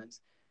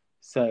performance.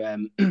 So,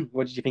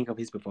 what did you think of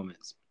his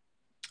performance?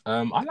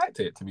 I liked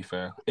it, to be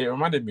fair. It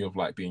reminded me of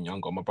like being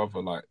younger. My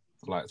brother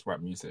likes rap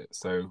music,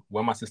 so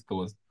when my sister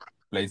was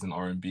blazing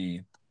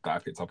R&B that I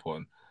picked up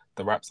on,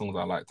 the rap songs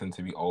I like tend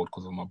to be old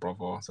because of my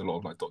brother. So a lot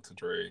of like Dr.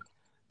 Dre,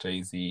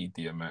 Jay-Z,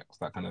 DMX,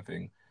 that kind of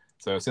thing.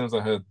 So as soon as I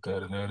heard da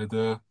da da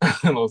da,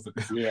 I was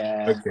like,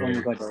 yeah, okay.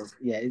 Oh my god,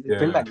 it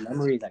brings back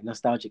memories, like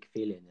nostalgic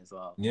feeling as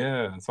well.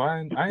 Yeah, so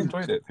I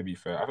enjoyed it, to be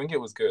fair. I think it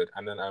was good.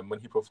 And then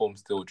when he performed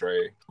Still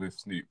Dre with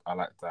Snoop, I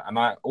liked that. And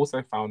I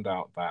also found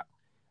out that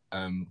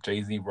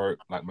Jay-Z wrote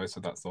like most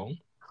of that song.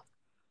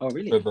 Oh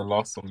really? So the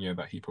last song,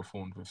 that he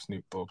performed with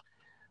Snoop Dogg,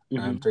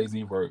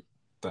 Jay-Z wrote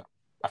that.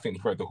 I think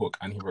he wrote the hook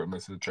and he wrote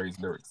most of Dre's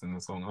lyrics in the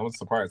song. I was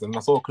surprised, and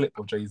I saw a clip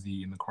of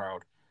Jay-Z in the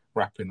crowd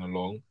rapping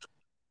along,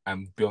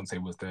 and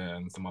Beyonce was there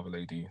and some other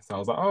lady. So I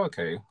was like, oh,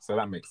 okay, so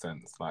that makes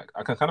sense. Like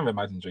I can kind of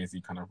imagine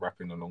Jay-Z kind of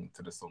rapping along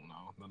to the song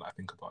now that I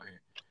think about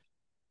it.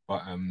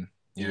 But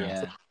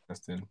yeah.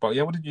 Interesting. But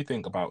yeah, what did you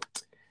think about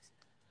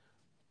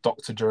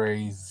Dr.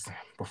 Dre's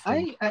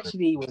performance? I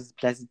actually was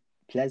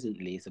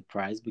pleasantly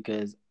surprised,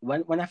 because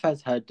when I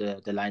first heard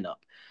the lineup,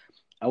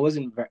 I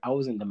wasn't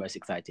the most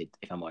excited,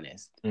 if I'm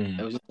honest.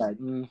 It was just like,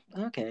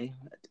 okay.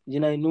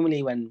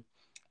 Normally when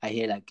I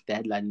hear like the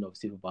headline of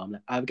SuperBowl, I'm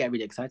like, I get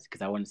really excited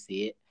because I want to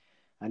see it.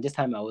 And this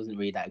time I wasn't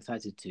really that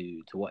excited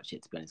to watch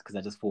it, to be honest, because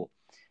I just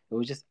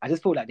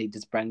thought like they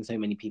just bring so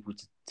many people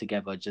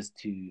together just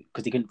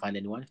because they couldn't find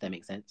anyone, if that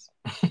makes sense.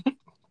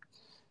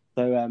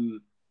 So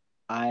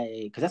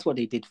because that's what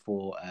they did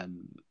for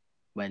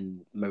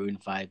when Maroon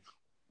 5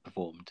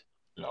 performed.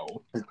 No.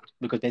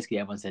 Because basically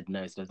everyone said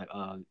no, so I was like,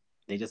 oh,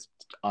 they just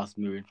asked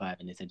Maroon 5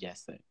 and they said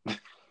yes.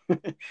 So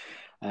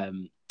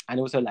and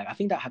also like I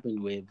think that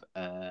happened with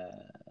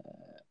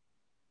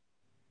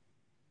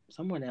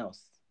someone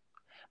else.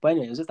 But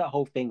anyway, it was just that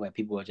whole thing where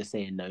people were just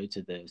saying no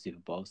to the Super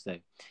Bowl. So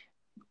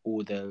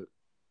all the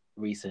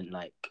recent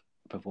like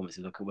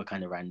performances were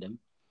kind of random.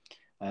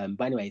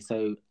 But anyway,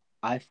 so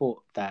I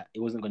thought that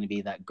it wasn't going to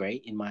be that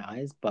great in my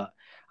eyes, but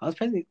I was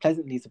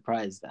pleasantly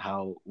surprised at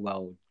how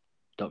well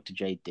Dr.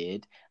 Dre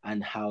did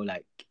and how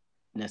like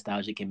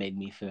nostalgic it made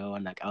me feel,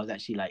 and like I was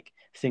actually like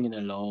singing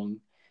along,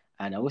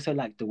 and I also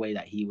liked the way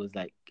that he was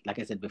like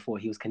I said before,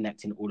 he was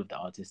connecting all of the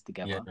artists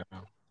together,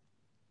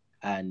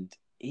 and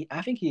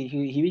I think he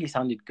really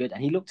sounded good,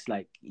 and he looked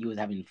like he was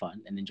having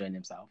fun and enjoying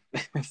himself.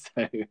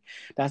 So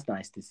that's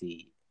nice to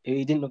see.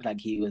 He didn't look like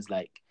he was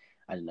like,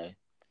 I don't know,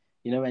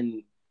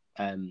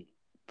 when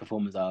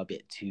performers are a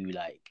bit too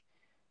like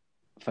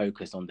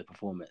focused on the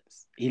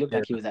performance. He looked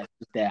like he was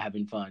actually there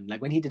having fun.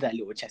 Like when he did that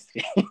little chest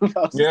thing.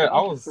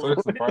 I was so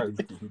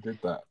surprised he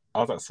did that. I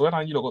was like, swear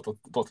down, you lot got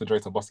Dr. Dre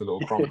to bust a little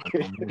crump.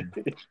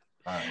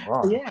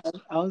 Wow. Yeah,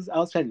 I was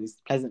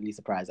pleasantly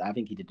surprised. I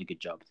think he did a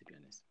good job, to be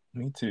honest.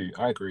 Me too.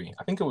 I agree.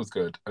 I think it was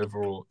good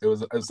overall. It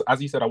was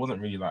as you said. I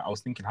wasn't really like. I was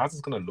thinking, how's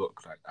this gonna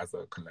look like as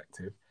a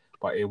collective?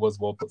 But it was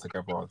well put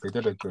together. They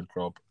did a good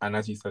job. And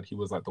as you said, he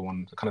was like the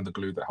one, kind of the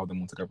glue that held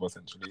them all together.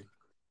 Essentially,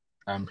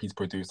 he's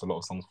produced a lot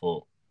of songs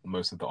for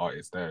most of the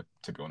artists there.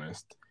 To be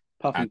honest,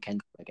 apart from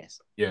Kendrick, I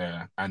guess.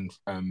 Yeah, and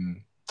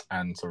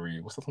sorry,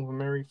 what's the song for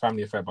Mary?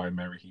 Family Affair by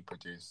Mary. He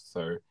produced.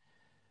 So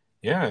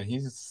yeah,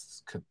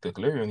 he's the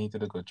glue, and he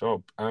did a good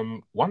job.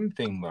 One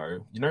thing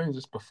though,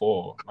 just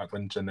before, like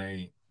when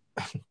Janae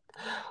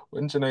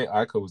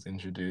Aiko was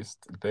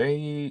introduced,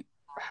 they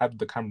had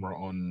the camera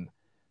on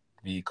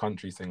the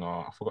country singer.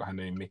 I forgot her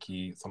name,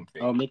 Mickey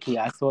something. Oh, Mickey,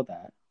 I saw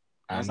that.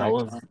 And I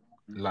was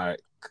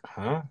like,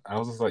 huh? I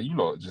was just like, you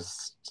lot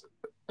just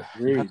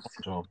rude. Had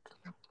one job.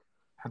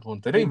 Had one.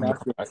 They didn't even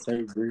look like,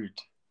 so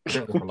rude. They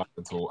don't look alike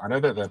at all. I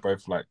know that they're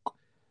both like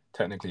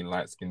technically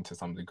light skinned to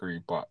some degree,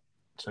 but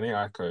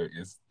Janae Aiko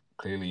is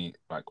clearly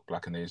like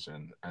Black and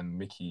Asian, and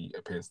Mickey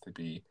appears to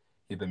be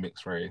either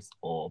mixed race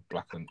or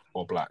black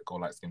or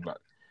light skinned black.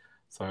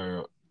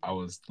 So I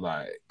was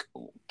like,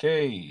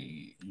 okay,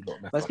 you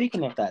lot messed But up.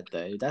 speaking of that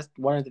though, that's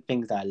one of the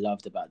things that I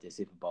loved about the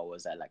Super Bowl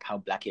was that like how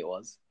black it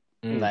was.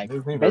 Like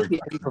basically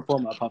every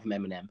performer apart from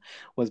Eminem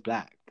was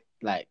black.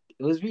 Like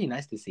it was really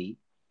nice to see.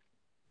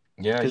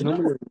 Yeah, because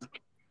normally,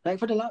 like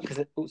for the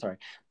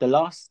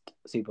last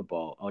Super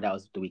Bowl. Oh, that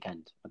was the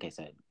weekend. Okay,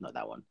 so not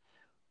that one.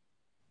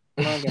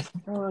 I guess.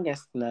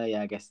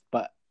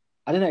 But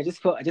I don't know.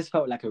 I just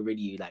felt like a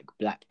really like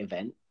black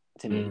event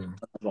to me when I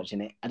was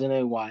watching it. I don't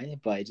know why,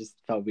 but it just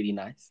felt really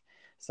nice.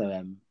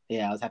 So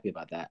yeah, I was happy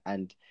about that.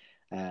 And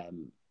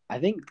I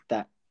think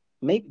that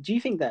maybe. Do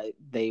you think that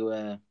they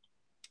were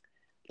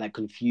like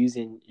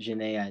confusing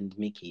Janae and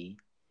Mickey,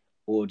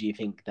 or do you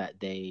think that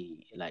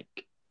they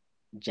like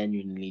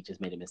genuinely just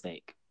made a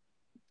mistake?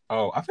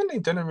 Oh, I think they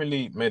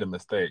generally made a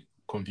mistake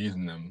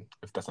confusing them,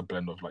 if that's a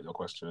blend of like your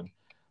question.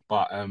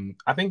 But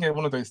I think it's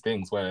one of those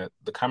things where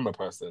the camera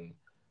person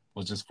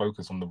was just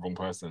focused on the wrong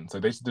person. So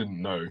they just didn't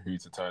know who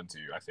to turn to,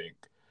 I think.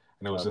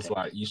 And it was just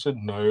like, you should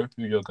know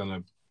who you're going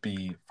to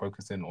be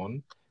focusing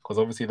on. Because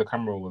obviously the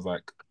camera was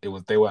like,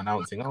 they were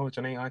announcing, oh,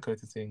 Janae Aiko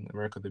to sing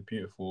America the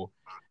Beautiful.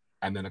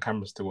 And then the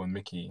camera's still on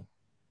Mickey.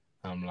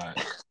 I'm like,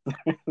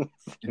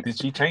 did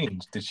she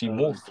change? Did she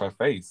morph her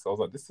face? I was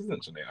like, this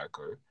isn't Janae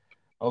Aiko.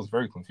 I was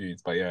very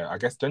confused. But yeah, I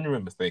guess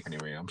genuine mistake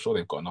anyway. I'm sure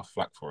they've got enough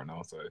flack for it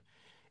now. So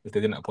if they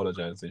didn't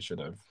apologize, they should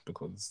have,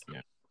 because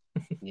yeah.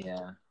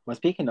 Yeah. Well,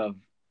 speaking of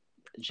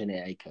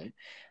Janae Aiko,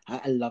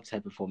 I loved her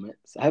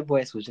performance. Her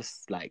voice was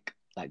just like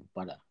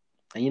butter.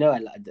 And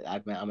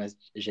I'm a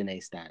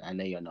Janae stan. I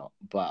know you're not,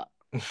 but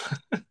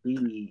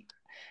it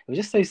was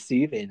just so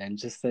soothing and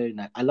just so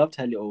nice. I loved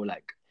her little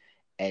like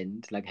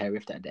end, like her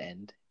riff at the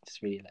end.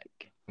 Just really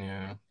like.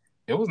 Yeah,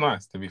 it was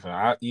nice, to be fair.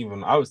 I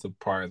was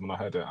surprised when I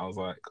heard it. I was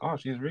like, oh,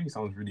 she really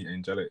sounds really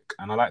angelic,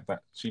 and I like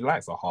that she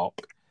likes a harp.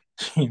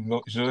 She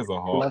is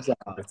a harp. Loves a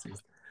harp.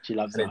 She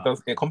loves and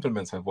it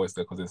complements her voice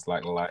though, because it's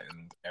like light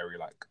and airy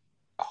like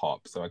a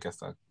harp. So I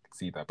guess I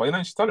see that. But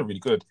she sounded really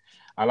good.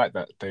 I like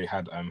that they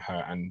had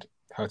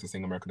her to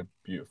sing America the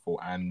Beautiful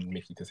and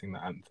Mickey to sing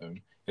the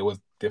anthem. It was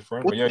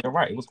different, but yeah, you're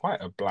right. It was quite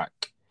a black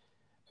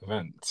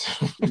event.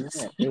 Yeah,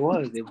 it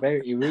was. It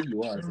really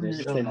was. And it's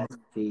just so nice to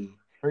see.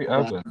 Very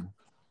urban.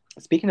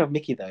 Speaking of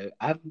Mickey though,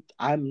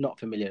 I'm not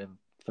familiar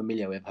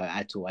with her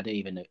at all. I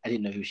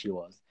didn't know who she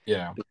was.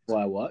 Yeah.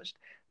 Before I watched,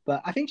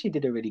 but I think she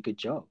did a really good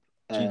job.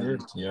 She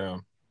did. Yeah.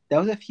 there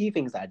was a few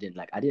things that I didn't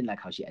like. I didn't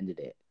like how she ended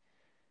it.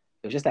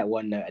 It was just that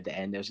one note at the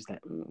end. It was just like,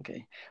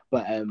 okay.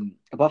 But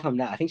apart from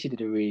that, I think she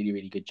did a really,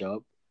 really good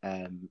job.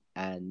 And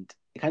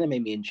it kind of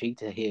made me intrigued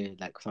to hear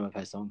like some of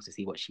her songs to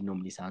see what she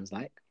normally sounds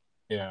like.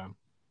 Yeah.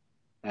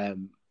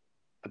 And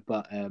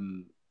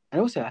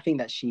also I think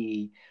that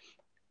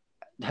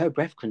her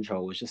breath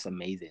control was just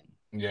amazing.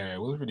 Yeah,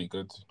 it was really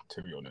good,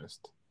 to be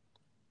honest.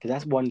 Because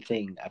that's one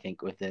thing I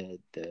think with the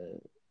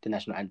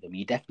national anthem,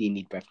 you definitely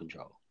need breath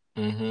control.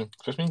 Mm-hmm.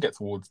 Especially when you get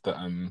towards the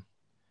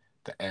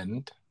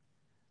end,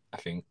 I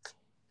think.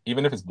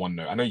 Even if it's one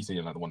note, I know you say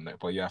you like the one note,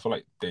 but yeah, I feel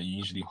like they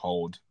usually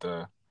hold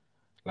the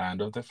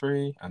land of the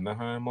free and the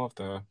home of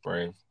the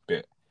brave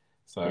bit.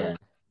 So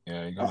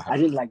yeah, you gotta have. I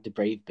didn't like the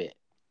brave bit.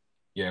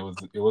 Yeah,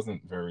 it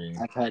wasn't very.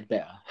 I've heard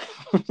better.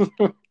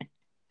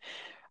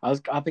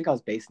 I think I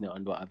was basing it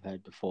on what I've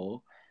heard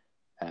before.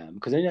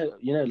 Because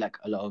like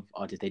a lot of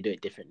artists, they do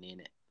it differently in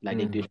it. Like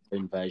they do their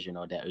own version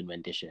or their own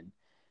rendition.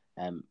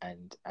 And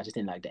I just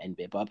didn't like the end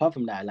bit. But apart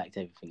from that, I liked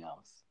everything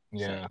else.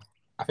 Yeah. So.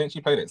 I think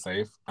she played it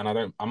safe, and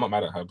I'm not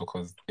mad at her,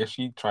 because if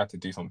she tried to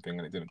do something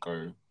and it didn't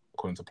go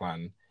according to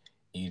plan,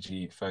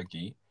 e.g.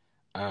 Fergie,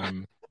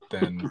 then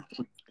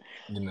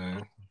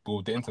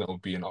the internet will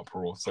be in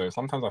uproar. So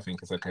sometimes I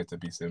think it's okay to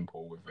be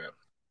simple with it.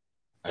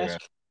 I guess.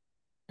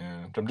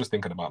 Yeah. I'm just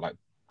thinking about like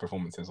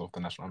performances of the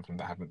national anthem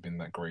that haven't been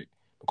that great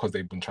because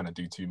they've been trying to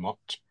do too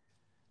much.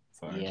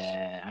 So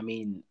yeah, I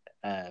mean,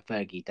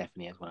 Fergie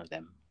definitely is one of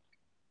them.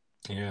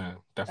 Yeah,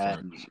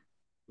 definitely.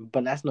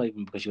 But that's not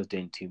even because she was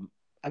doing too.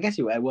 I guess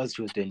she was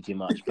doing too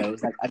much, but it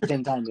was like at the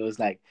same time it was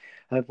like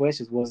her voice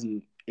just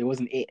wasn't. It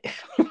wasn't it.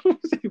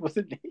 It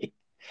wasn't it.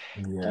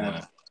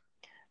 Yeah.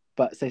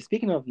 But so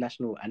speaking of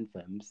national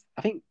anthems,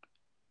 I think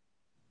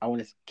I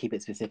want to keep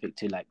it specific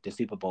to like the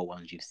Super Bowl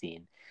ones you've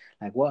seen.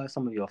 Like, what are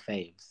some of your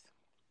faves?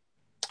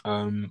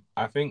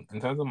 I think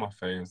in terms of my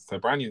faves, so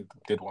Brandy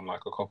did one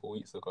like a couple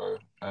weeks ago,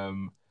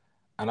 and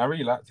I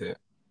really liked it.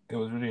 It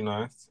was really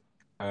nice.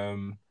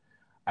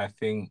 I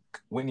think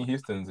Whitney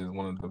Houston's is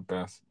one of the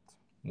best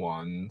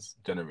ones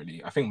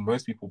generally. I think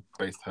most people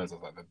based hers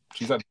as like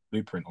she's like the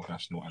blueprint of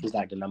national anthem. She's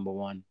like the number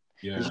one.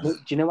 Yeah. Do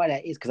you know why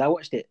that is? Because I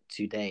watched it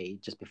today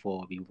just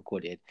before we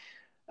recorded,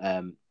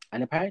 and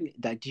apparently,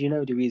 like, do you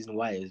know the reason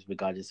why it was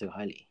regarded so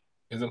highly?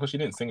 Is it because she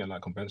didn't sing it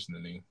like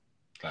conventionally?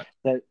 Like,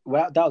 so,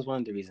 well, that was one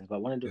of the reasons,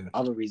 but one of the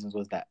other reasons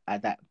was that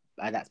at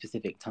that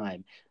specific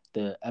time,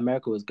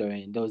 America was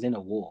in a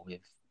war with,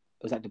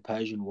 it was like the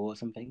Persian War or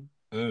something.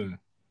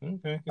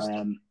 Okay.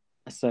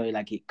 So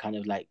like it kind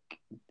of like,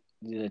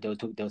 they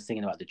were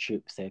singing about the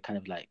troops, so it kind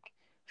of like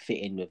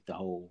fit in with the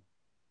whole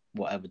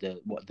what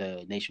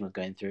the nation was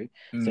going through.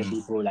 So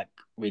people like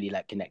really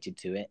like connected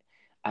to it,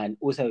 and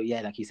also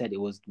like you said, it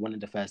was one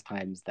of the first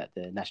times that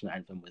the national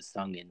anthem was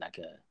sung in like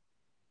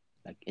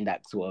in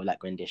that sort of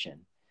like rendition.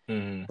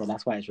 So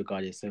that's why it's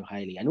regarded so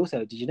highly. And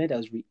also, did you know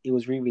that it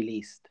was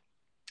re-released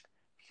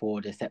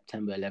for the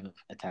September 11th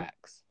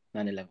attacks,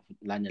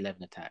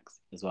 9/11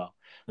 attacks as well.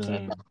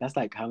 So that's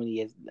like how many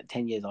years? Like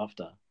 10 years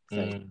after.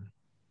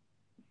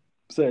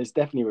 So it's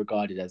definitely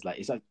regarded as like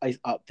it's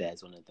up there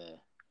as one of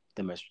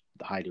the most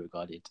highly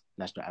regarded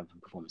national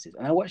anthem performances.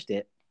 And I watched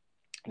it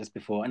just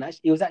before, and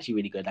it was actually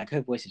really good. Like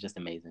her voice is just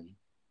amazing.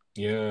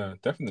 Yeah,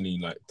 definitely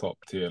like top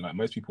tier. Like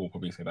most people will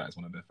probably say that is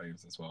one of their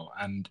faves as well.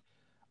 And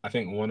I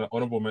think one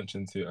honorable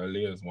mention to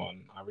Aaliyah's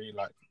one, I really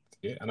liked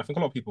it. And I think a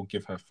lot of people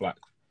gave her flack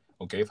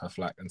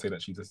and say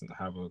that she doesn't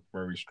have a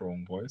very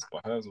strong voice,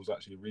 but hers was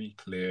actually really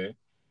clear,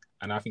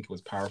 and I think it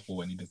was powerful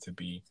when it needed to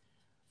be.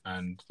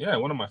 And yeah,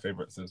 one of my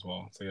favorites as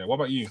well. So yeah, what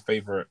about you?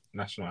 Favorite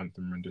national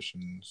anthem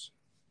renditions?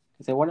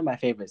 So one of my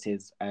favorites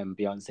is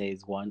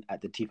Beyonce's one at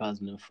the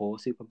 2004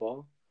 Super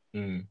Bowl.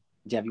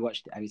 Have you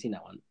watched it? Have you seen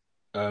that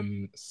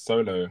one?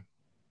 Solo.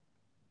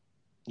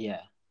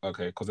 Yeah.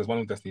 Okay, because there's one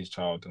with Destiny's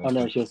Child. Oh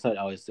no, she was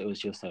solo.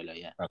 She was solo.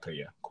 Yeah. Okay,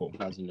 yeah, cool.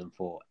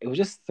 2004. It was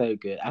just so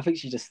good. I think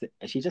she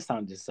just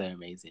sounded so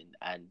amazing,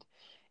 and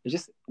it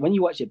just when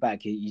you watch it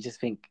back, you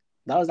just think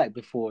that was like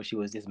before she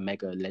was this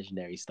mega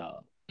legendary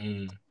star.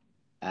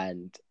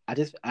 And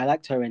I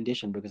liked her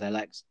rendition because I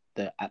liked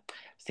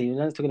see,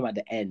 when I was talking about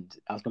the end,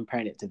 I was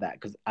comparing it to that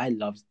because I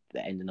loved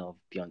the ending of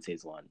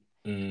Beyonce's one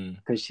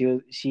because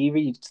she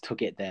really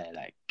took it there,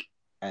 like,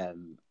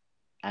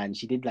 and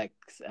she did like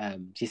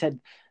she said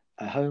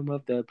home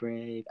of the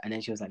brave, and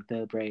then she was like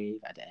the brave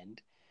at the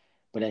end,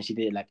 but then she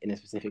did it like in a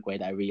specific way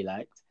that I really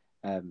liked.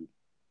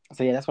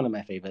 So yeah, that's one of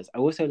my favorites. I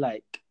also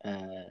like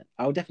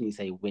I would definitely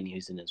say Whitney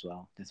Houston as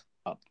well. That's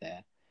up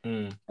there.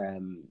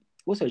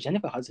 Also,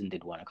 Jennifer Hudson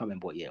did one. I can't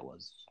remember what year it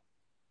was,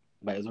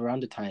 but it was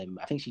around the time.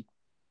 I think she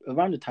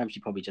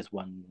probably just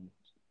won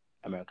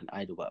American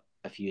Idol, but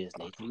a few years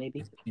later,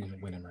 maybe. She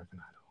didn't win American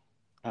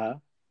Idol. Huh?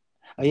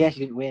 Oh yeah, she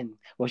didn't win.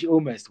 Well, she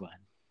almost won.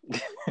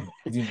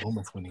 She didn't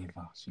almost win either.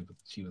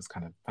 She was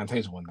kind of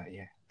Fantasia won that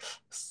year.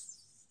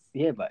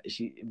 Yeah, but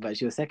she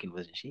was second,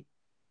 wasn't she?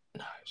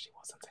 No, she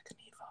wasn't second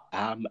either.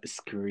 I'm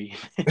screaming.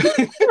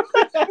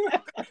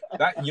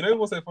 That, you know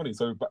what's so funny?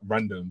 So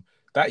random.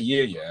 That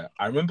year, yeah,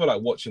 I remember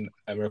like watching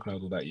American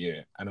Idol that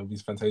year, and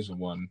obviously Fantasia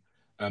won.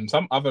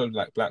 Some other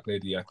like black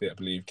lady, I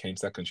believe, came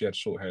second. She had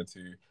short hair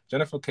too.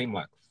 Jennifer came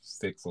like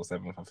 6th or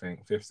 7th, I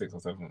think, 5th, 6th or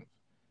 7th.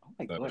 Oh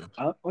my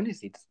god!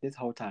 Honestly, this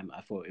whole time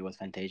I thought it was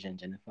Fantasia and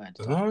Jennifer.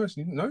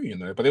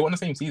 No, but they were on the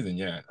same season,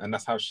 yeah, and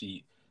that's how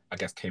she, I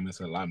guess, came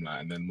into the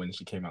limelight. And then when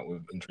she came out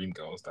with in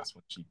Dreamgirls, that's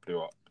when she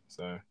blew up.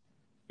 So,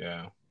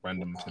 yeah,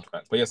 random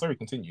fact. But yeah, sorry,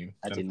 continue.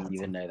 I didn't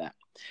even know that.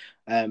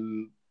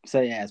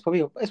 So yeah, it's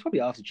probably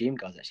after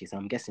Dreamgirls actually. So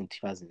I'm guessing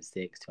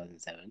 2006,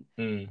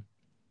 2007.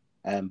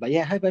 But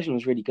yeah, her version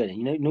was really good. And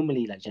you know,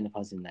 normally like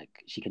Jennifer's in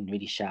like she can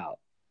really shout.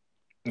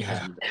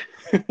 Yeah.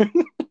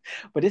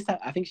 But this time,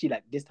 I think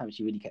this time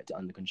she really kept it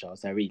under control.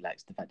 So I really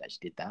liked the fact that she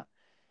did that.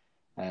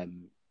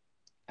 And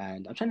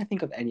I'm trying to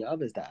think of any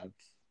others that I've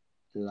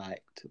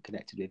liked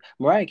connected with.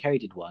 Mariah Carey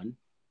did one,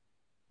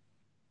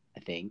 I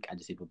think, at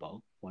the Super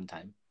Bowl one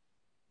time.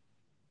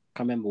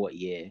 Can't remember what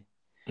year,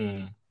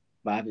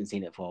 but I haven't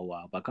seen it for a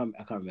while. But I can't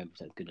remember if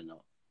that's good or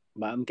not.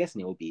 But I'm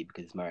guessing it will be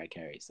because it's Mariah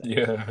Carey. So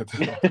yeah.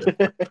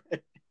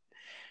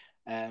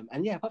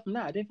 And yeah, apart from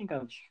that, I don't think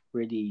I've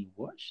really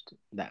watched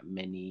that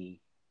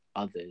many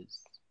others.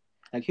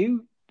 Like,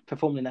 who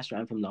performed the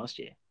national anthem last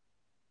year?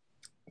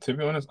 To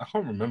be honest, I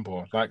can't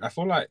remember. Like, I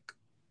feel like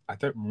I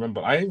don't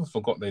remember. I even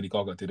forgot Lady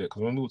Gaga did it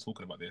because when we were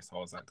talking about this, I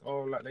was like,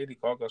 oh, like Lady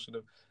Gaga should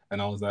have.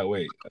 And I was like,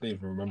 wait, I didn't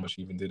even remember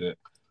she even did it.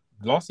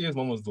 Last year's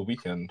one was The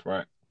Weeknd,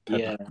 right?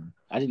 Yeah,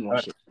 I didn't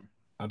watch it.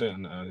 I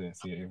didn't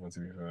see it either, to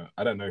be fair.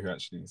 I don't know who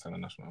actually sang the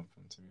national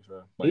anthem, to be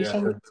fair. But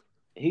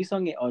who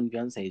sung it on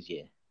Beyonce's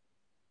year?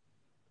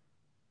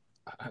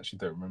 I actually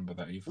don't remember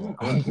that either.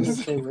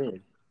 It's so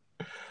weird.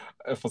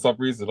 For some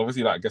reason,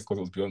 obviously, like I guess because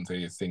it was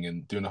Beyonce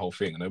singing, doing the whole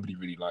thing, and nobody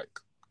really like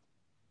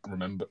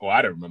remember. Or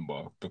I don't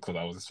remember because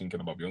I was just thinking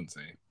about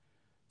Beyonce.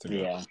 To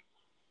be honest.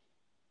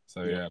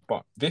 So yeah,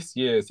 but this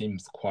year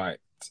seems quite.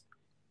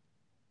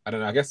 I don't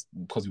know. I guess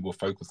because we were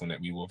focused on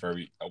it, we were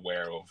very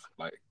aware of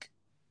like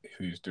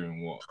who's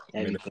doing what.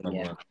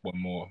 We're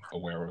more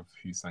aware of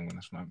who sang the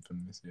national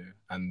anthem this year,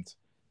 and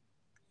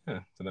yeah,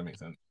 so that makes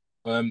sense.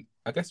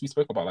 I guess we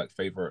spoke about like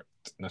favorite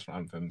national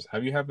anthems.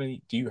 Do you have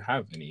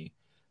any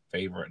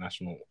favorite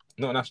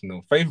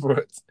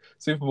favorite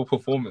Super Bowl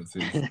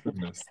performances?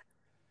 Goodness.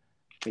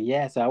 But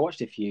yeah, so I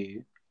watched a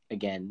few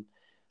again,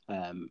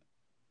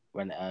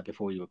 when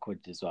before we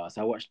recorded as well.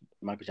 So I watched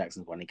Michael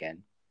Jackson's one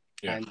again.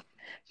 Yeah. And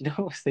you know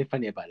what's so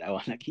funny about that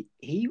one? Like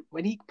he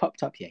when he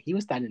popped up here, he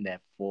was standing there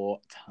 4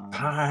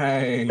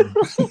 times.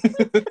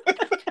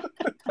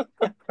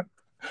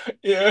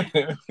 Yeah.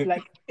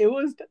 Like it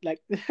was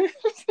like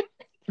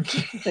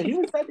so he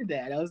was standing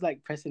there and I was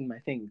like pressing my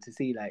thing to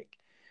see like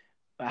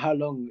how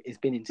long it's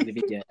been into the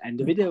video. And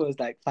the video was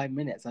like 5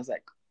 minutes. I was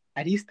like,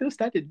 and he's still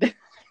standing there.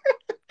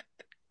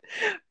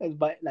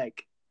 But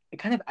like it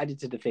kind of added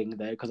to the thing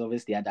though, because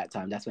obviously at that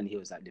time that's when he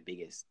was like the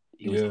biggest.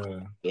 He was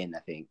in, I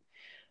think.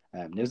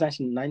 It was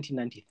actually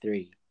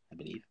 1993, I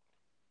believe.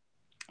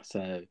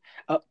 So,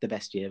 the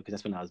best year because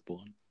that's when I was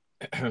born.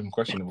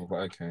 Questionable,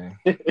 but okay.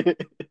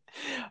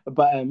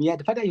 But yeah,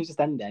 the fact that he was just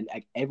standing there and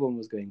like everyone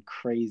was going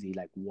crazy,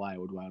 like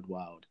wild.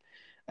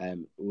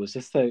 It was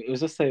just so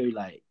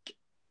like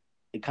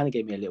it kind of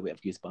gave me a little bit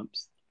of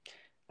goosebumps.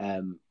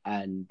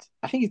 And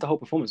I think the whole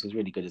performance was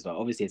really good as well.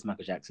 Obviously, it's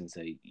Michael Jackson,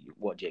 so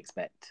what do you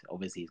expect?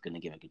 Obviously, he's going to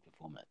give a good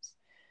performance.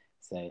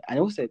 So, and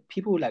also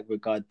people like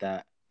regard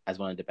that as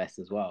one of the best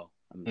as well.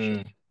 I'm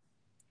sure.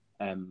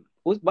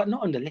 But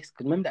not on the list.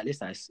 Because remember that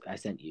list I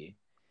sent you?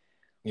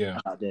 Yeah.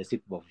 About the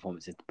Super Bowl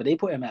performances, but they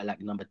put him at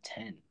like number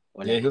 10.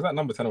 Yeah, he was at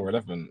number 10 or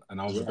 11,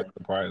 and I was a bit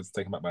surprised,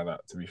 taken back by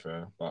that. To be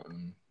fair, but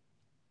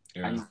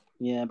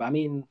but I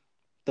mean,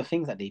 the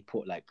things that they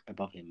put like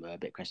above him were a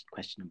bit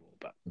questionable.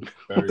 But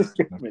very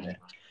questionable.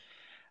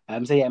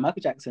 So yeah,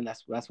 Michael Jackson.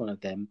 That's one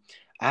of them.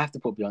 I have to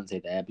put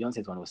Beyonce there.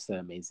 Beyonce's one was so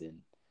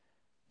amazing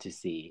to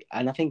see,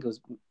 and I think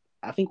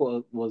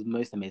what was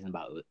most amazing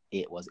about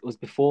it was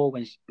before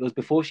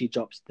she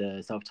dropped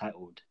the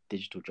self-titled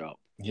digital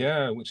drop.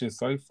 Yeah, which is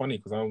so funny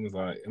because I was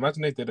like,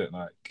 imagine they did it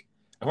like.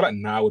 I feel like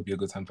now would be a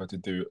good time for her to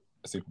do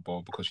a Super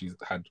Bowl because she's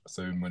had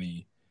so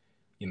many,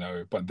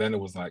 But then it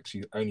was like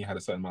she only had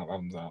a certain amount of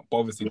albums out. But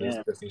obviously there's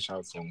Destiny's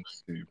Child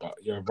songs too. But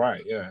you're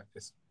right, yeah,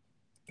 it's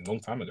a long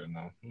time ago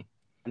now.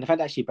 And the fact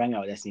that she brought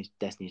out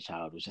Destiny's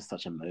Child was just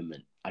such a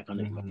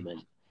iconic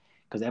moment.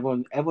 Because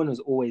everyone was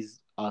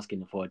always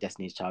asking for a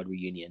Destiny's Child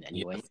reunion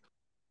anyway. Yes.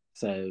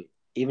 So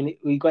even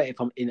we got it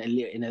from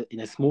in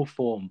a small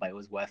form, but it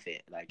was worth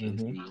it. Like it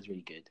was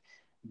really good.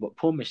 But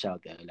poor Michelle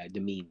though, like the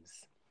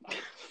memes.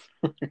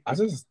 I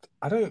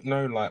don't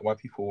know like why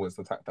people always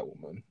attack that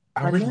woman.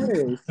 I know,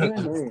 it's so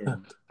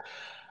annoying.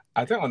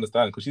 I don't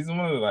understand because she's one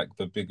of like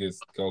the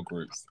biggest girl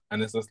groups,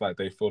 and it's just like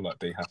they feel like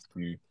they have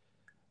to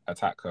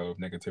attack her with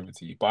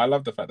negativity. But I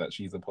love the fact that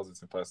she's a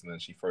positive person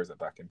and she throws it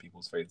back in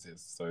people's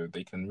faces, so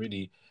they can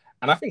really.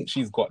 And I think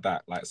she's got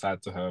that like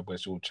side to her where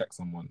she'll check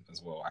someone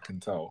as well. I can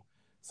tell.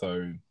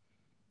 So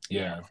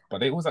yeah. But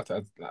they always have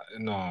to.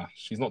 Nah,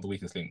 she's not the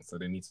weakest link, so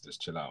they need to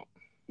just chill out.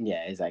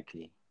 Yeah,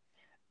 exactly.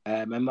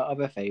 And my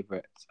other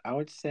favorites, I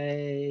would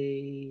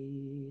say,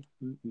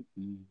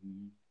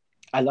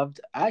 I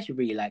actually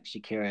really like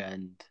Shakira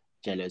and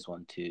J-Lo's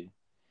one too.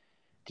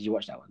 Did you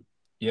watch that one?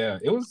 Yeah,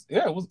 it was.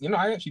 You know,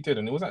 I actually did,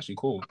 and it was actually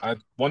cool. I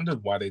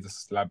wondered why they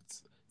just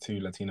slapped two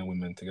Latina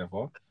women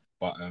together,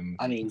 but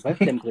I mean, both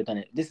of them could have done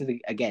it. This is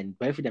again,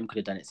 both of them could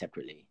have done it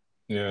separately.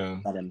 Yeah,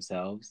 by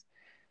themselves.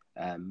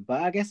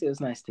 But I guess it was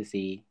nice to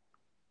see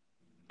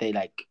they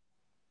like.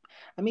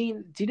 I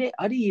mean,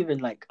 are they even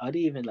like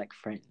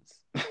friends?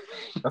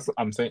 that's what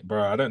I'm saying,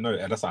 bro. I don't know.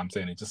 That's what I'm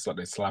saying. It just like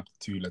they slapped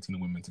two Latina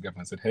women together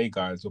and said, "Hey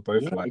guys, you're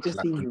both like it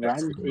just seems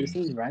random. It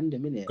seems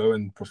random, innit? Go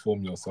and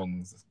perform your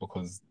songs,"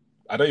 because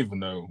I don't even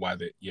know why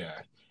they. Yeah,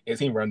 it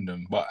seemed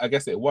random, but I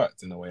guess it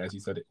worked in a way. As you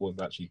said, it was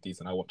actually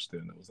decent. I watched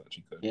it and it was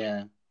actually good.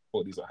 Yeah.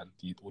 All these had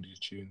all these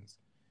tunes.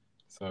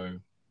 So.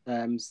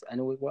 And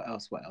what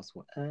else?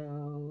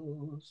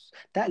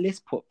 That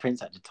list put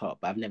Prince at the top,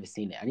 but I've never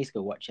seen it. I need to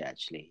go watch it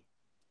actually.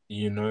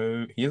 You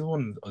know, he's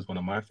one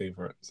of my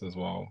favorites as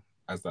well,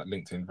 as that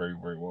linked in very,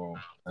 very well.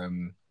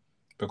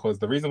 Because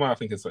the reason why I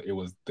think it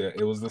was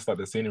just like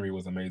the scenery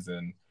was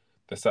amazing,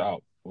 the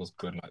setup was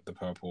good, like the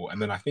purple,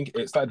 and then I think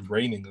it started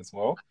raining as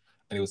well,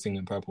 and he was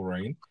singing Purple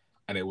Rain,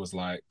 and it was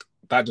like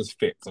that just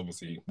fits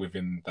obviously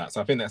within that.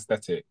 So I think the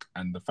aesthetic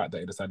and the fact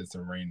that it decided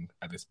to rain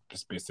at this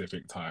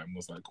specific time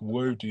was like,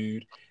 whoa,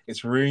 dude,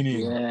 it's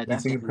raining. Yeah,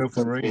 that's singing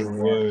Purple Rain.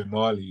 Whoa,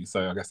 gnarly.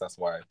 So I guess that's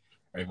why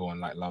everyone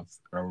like loves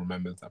or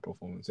remembers that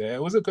performance. Yeah,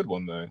 it was a good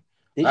one though.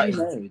 Did you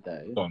know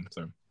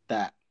though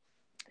that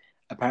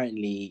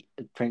apparently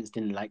Prince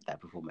didn't like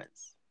that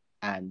performance,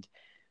 and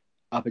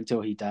up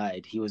until he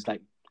died, he was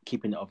like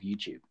keeping it off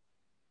YouTube.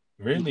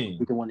 Really? He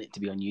didn't want it to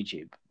be on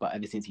YouTube, but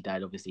ever since he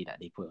died, obviously that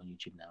they put it on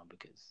YouTube now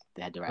because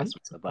they had the rights.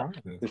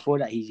 But before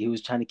that, he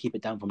was trying to keep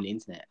it down from the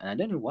internet, and I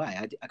don't know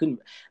why. I couldn't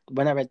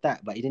when I read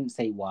that, but he didn't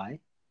say why.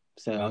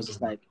 So I was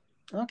just like,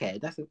 okay,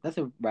 that's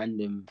a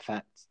random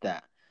fact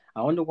that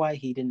I wonder why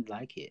he didn't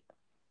like it.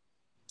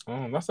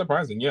 Oh, that's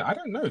surprising. Yeah, I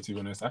don't know, to be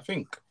honest. I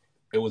think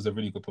it was a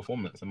really good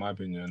performance, in my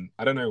opinion.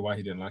 I don't know why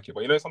he didn't like it,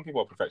 but you know, some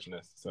people are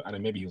perfectionists, so, and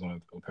then maybe he was one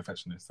of the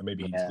perfectionists, so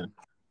maybe he didn't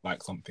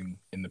like something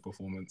in the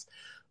performance.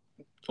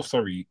 Oh,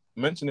 sorry,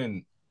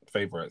 mentioning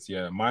favorites.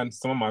 Yeah,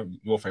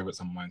 your favorites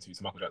are mine too.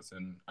 So Michael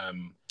Jackson,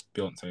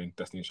 Beyonce,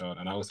 Destiny's Child,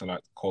 and I also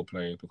like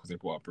Coldplay because they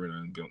brought up Bruno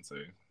and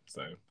Beyonce.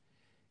 So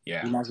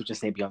yeah, you might as well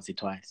just say Beyonce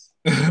twice.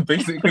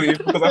 Basically,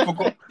 because I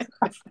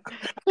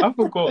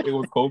forgot it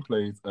was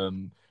Coldplay's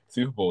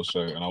Super Bowl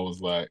show, and I was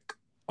like,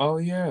 oh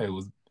yeah, it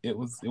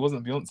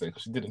wasn't Beyonce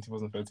because she did it in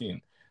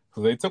 2013.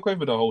 So they took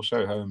over the whole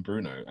show, her and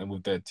Bruno, and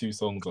with their two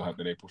songs or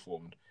however they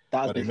performed.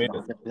 That's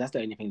the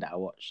only thing that I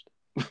watched.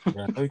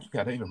 Yeah, I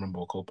don't even remember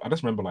what Coldplay. I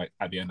just remember like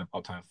at the end of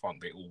Uptown Funk,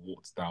 they all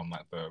walked down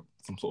like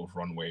some sort of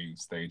runway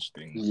stage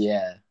thing.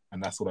 Yeah,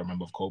 and that's what I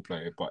remember of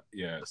Coldplay. But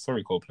yeah,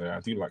 sorry Coldplay,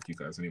 I do like you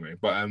guys anyway.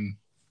 But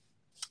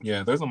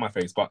yeah, those are my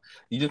face. But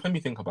you just made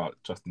me think about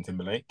Justin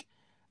Timberlake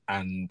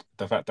and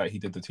the fact that he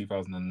did the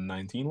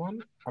 2019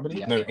 one, I believe.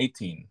 Yeah. No,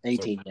 18.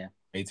 18, sorry. Yeah.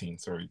 18,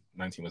 sorry.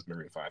 19 was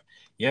Maroon 5.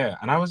 Yeah,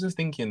 and I was just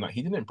thinking, like,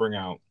 he didn't bring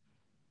out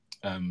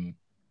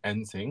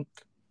NSYNC,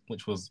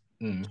 which was,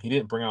 he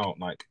didn't bring out,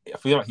 like, I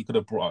feel like he could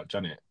have brought out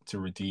Janet to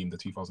redeem the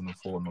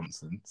 2004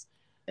 nonsense.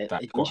 He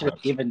should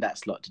have given that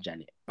slot to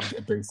Janet.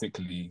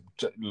 Basically,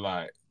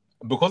 like,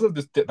 because of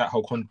that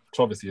whole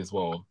controversy as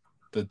well,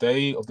 the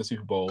day of the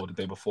Super Bowl, the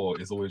day before,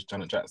 is always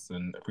Janet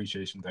Jackson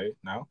Appreciation Day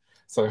now.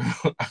 So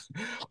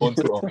on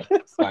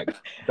Twitter, like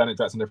Janet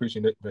Jackson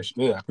Appreciation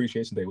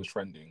Day was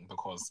trending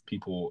because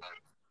people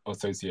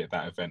associate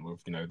that event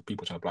with, you know,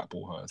 people trying to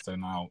blackball her. So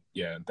now,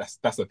 yeah,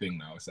 that's a thing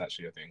now. It's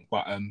actually a thing.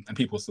 But and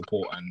people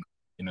support and,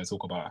 you know,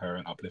 talk about her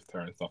and uplift her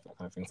and stuff, that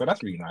kind of thing. So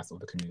that's really nice of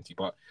the community.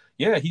 But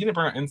yeah, he didn't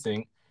bring out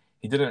NSYNC.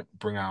 He didn't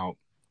bring out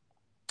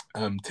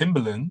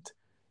Timbaland.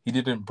 He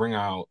didn't bring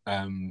out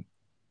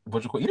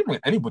he didn't bring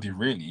anybody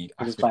really.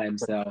 He was by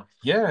himself.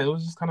 Yeah, it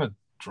was just kind of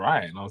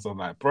dry, and I was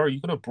like, bro,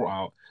 you could have brought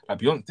out like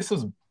Beyonce. This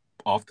was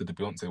after the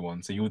Beyonce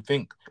one, so you would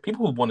think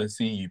people would want to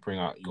see you bring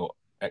out your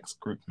ex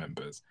group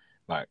members.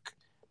 Like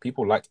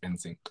people liked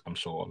NSYNC, I'm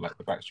sure, like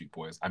the Backstreet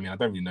Boys. I mean, I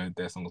don't really know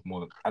their songs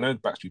more. I know the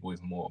Backstreet Boys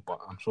more, but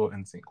I'm sure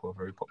NSYNC were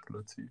very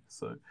popular too.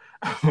 So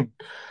I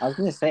was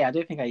gonna say, I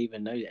don't think I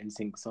even know the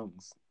NSYNC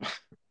songs.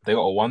 They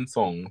got one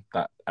song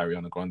that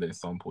Ariana Grande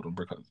sampled on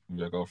 "Break Up with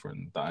Your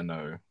Girlfriend" that I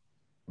know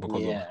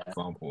because of the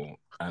sample,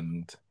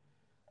 and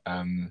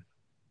I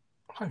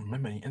can't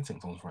remember any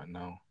NSYNC songs right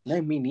now.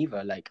 No, me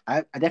neither. Like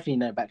I definitely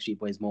know Backstreet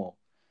Boys more.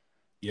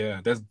 Yeah,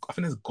 I think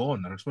there's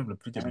Gone. I just remember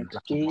the video.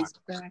 She's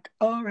back.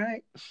 All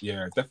right.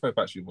 Yeah, definitely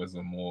Backstreet Boys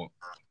are more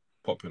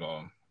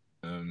popular.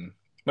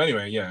 But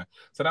anyway, yeah.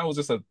 So that was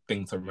just a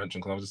thing to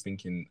mention because I was just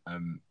thinking,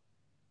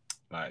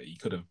 like you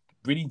could have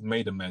really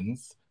made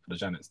amends for the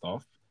Janet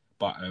stuff,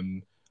 but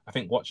I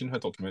think watching her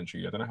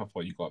documentary, I don't know how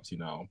far you got up to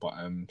now, but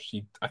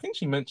I think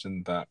she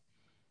mentioned that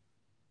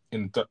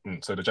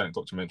the Janet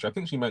documentary, I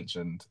think she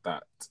mentioned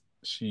that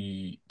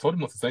she told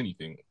him not to say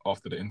anything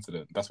after the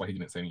incident. That's why he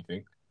didn't say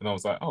anything. And I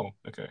was like, oh,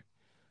 okay.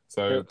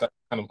 So that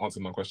kind of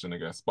answered my question, I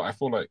guess. But I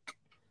feel like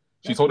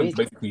she told him to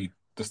basically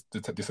just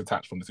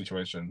disattach from the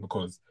situation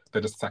because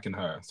they're just attacking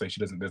her. So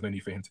there's no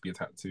need for him to be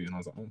attacked too. And I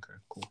was like, okay,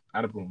 cool.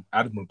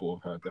 Admirable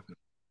of her, definitely.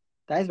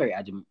 That is very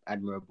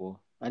admirable.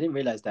 I didn't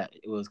realize that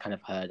it was kind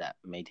of her that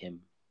made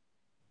him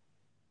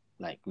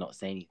like not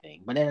say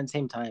anything. But then at the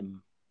same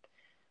time,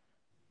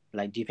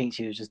 like, do you think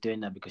she was just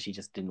doing that because she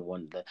just didn't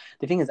want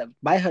the thing is that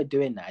by her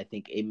doing that, I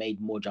think it made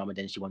more drama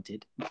than she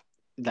wanted.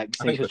 Like,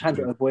 so she was trying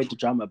to avoid the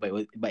drama, but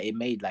it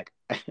made like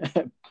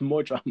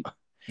more drama.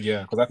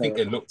 Yeah, because I think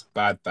it looked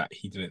bad that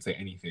he didn't say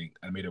anything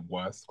and made it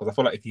worse. Because I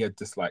feel like if he had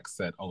just like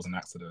said, "I was an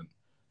accident,"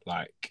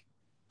 like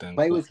then.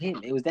 But it was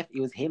him. It was definitely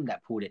it was him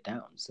that pulled it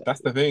down. So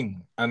that's the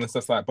thing, and it's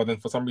just like, but then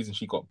for some reason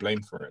she got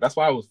blamed for it. That's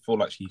why I would feel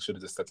like she should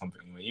have just said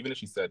something anyway. Even if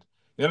she said,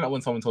 you know, like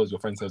when someone tells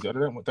your friend tells you,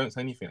 don't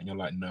say anything," and you're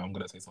like, "No, I'm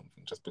gonna say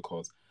something," just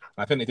because.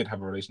 And I think they did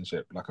have a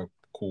relationship, like a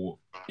cool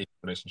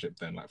relationship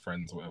then, like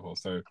friends or whatever.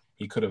 So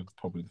he could have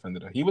probably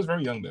defended her. He was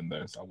very young then,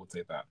 though, so I would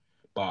say that.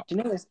 But do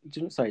you know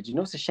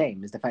what's a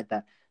shame is the fact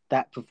that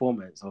that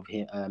performance of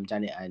him,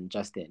 Janet and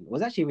Justin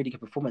was actually a really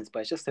good performance, but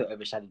it's just so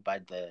overshadowed by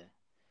the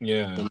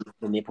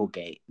nipple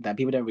gate that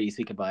people don't really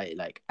speak about it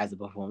like as a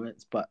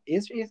performance. But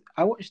it's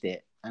I watched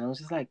it and I was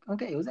just like,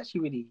 okay, it was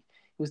actually it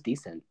was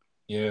decent.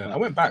 Yeah, but I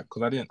went back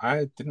because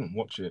I didn't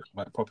watch it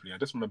like properly. I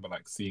just remember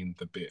like seeing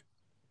the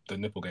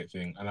Nipplegate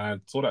thing, and I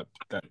saw that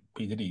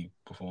P Diddy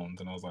performed,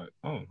 and I was like,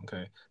 oh,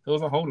 okay. There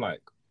was a whole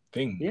like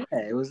thing. Yeah,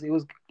 it was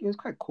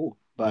quite cool,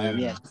 but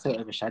yeah, it's so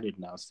overshadowed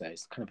now, so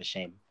it's kind of a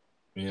shame.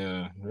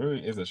 Yeah, it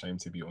really is a shame,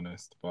 to be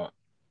honest. But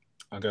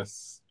I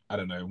guess I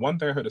don't know. One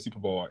day I hope the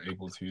SuperBowl are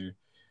able to.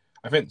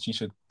 I think she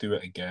should do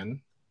it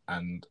again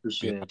and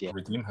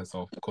redeem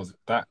herself, because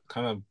that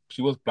kind of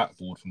she was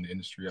blackballed from the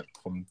industry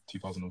from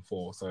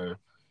 2004. So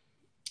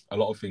a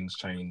lot of things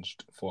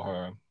changed for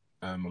her.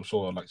 I'm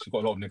sure like she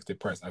got a lot of negative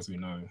press, as we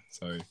know.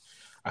 So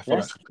I feel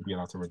like she could be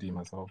allowed to redeem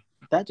herself.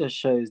 That just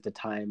shows the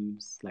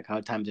times, like how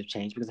times have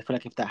changed. Because I feel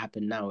like if that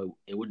happened now,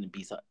 it wouldn't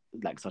be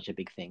such a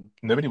big thing.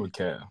 Nobody would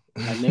care.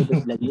 Like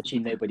literally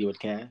nobody would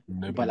care.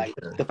 But like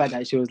the fact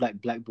that she was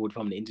like blackballed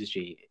from the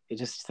industry, it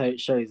just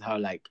shows how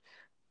like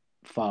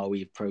far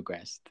we've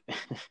progressed.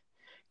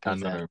 I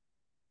know.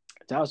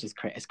 That was just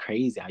it's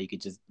crazy how you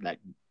could just like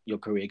your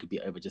career could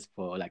be over just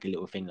for like a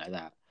little thing like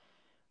that.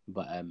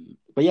 But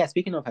yeah,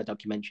 speaking of her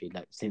documentary,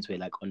 like since we're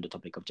like on the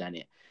topic of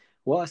Janet,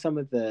 what are some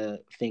of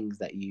the things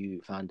that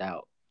you found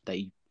out that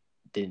you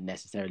didn't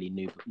necessarily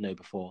know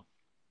before?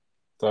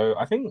 So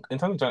I think in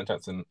terms of Janet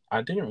Jackson,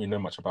 I didn't really know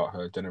much about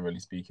her, generally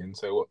speaking.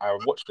 So I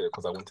watched it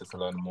because I wanted to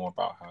learn more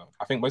about her.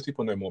 I think most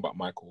people know more about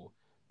Michael,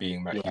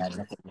 being that he's,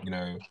 you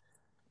know,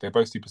 they're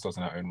both superstars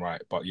in their own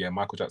right. But yeah,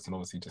 Michael Jackson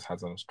obviously just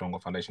has a stronger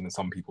foundation in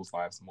some people's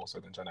lives, more so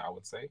than Janet, I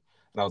would say. And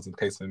that was the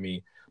case for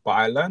me. But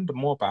I learned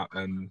more about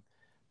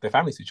their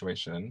family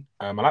situation.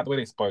 I like the way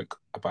they spoke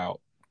about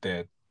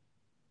their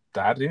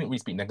dad. They didn't really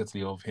speak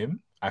negatively of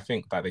him. I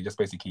think that they just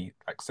basically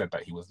like said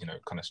that he was, you know,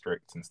 kind of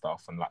strict and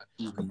stuff, and like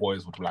the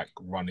boys would like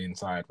run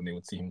inside when they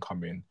would see him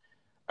come in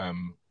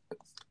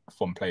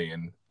from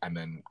playing and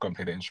then go and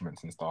play the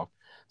instruments and stuff.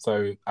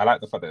 So I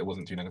like the fact that it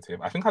wasn't too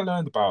negative. I think I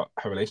learned about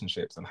her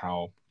relationships and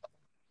how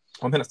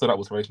one thing that stood out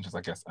was relationships,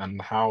 I guess,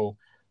 and how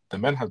the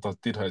men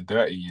did her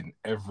dirty in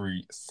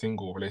every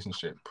single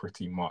relationship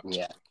pretty much.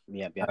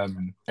 Yeah.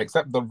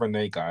 Except the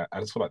Renee guy, I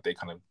just feel like they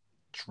kind of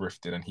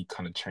drifted and he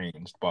kind of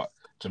changed. But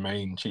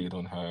Jermaine cheated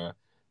on her.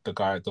 The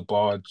guy, the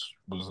barge,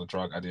 was a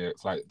drug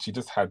addict. Like she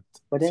just had.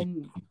 But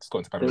then just got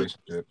into a bad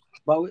relationship.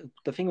 But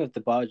the thing with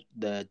the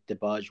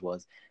barge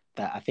was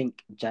that I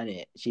think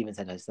Janet, she even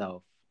said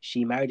herself,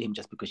 she married him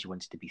just because she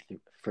wanted to be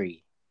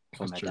free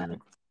from her dad.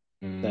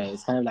 So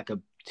it's kind of like a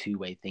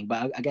two-way thing.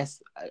 But I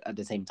guess at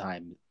the same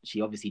time,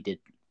 she obviously did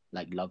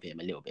like love him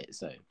a little bit.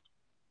 So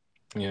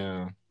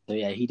yeah. So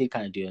yeah, he did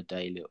kind of do a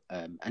dirty little.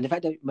 And the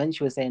fact that when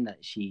she was saying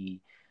that she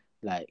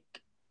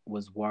like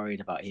was worried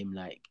about him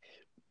like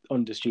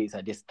on the streets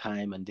at this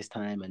time and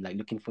like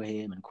looking for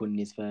him and calling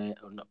his phone,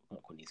 or not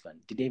calling his phone.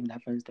 Did they even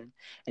have phones then?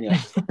 Anyway.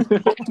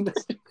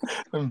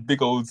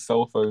 Big old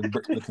cell phone.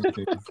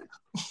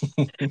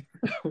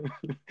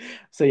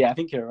 So yeah, I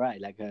think you're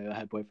right. Like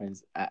her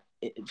boyfriends,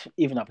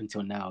 even up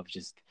until now,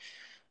 it's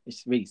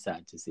really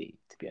sad to see,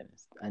 to be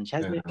honest. And she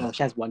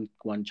has one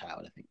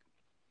child, I think.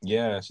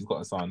 Yeah, she's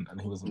got a son, and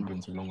he wasn't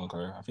born too long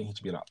ago. I think he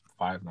should be like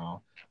 5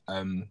 now.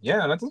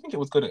 Yeah, and I just think it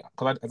was good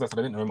because, as I said,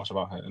 I didn't know much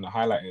about her, and I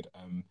highlighted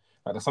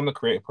like some of the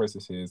creative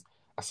processes.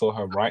 I saw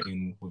her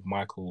writing with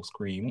Michael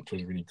Scream, which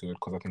was really good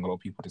because I think a lot of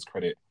people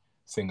discredit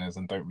singers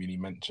and don't really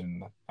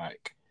mention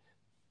like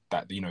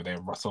that, you know, they're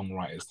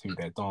songwriters too,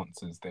 they're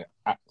dancers, they're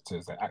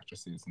actors, they're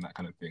actresses, and that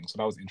kind of thing. So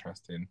that was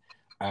interesting.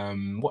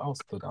 What else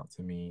stood out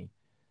to me?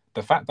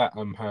 The fact that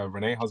her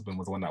Renee husband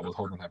was the one that was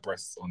holding her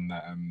breasts on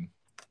that album.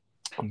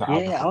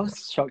 I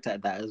was shocked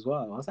at that as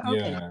well. I was like,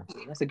 okay,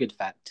 that's a good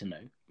fact to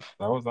know.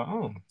 I was like,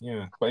 oh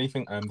yeah. But did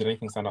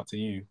anything stand out to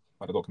you,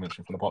 like the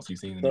documentary, from the parts you've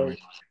seen? So,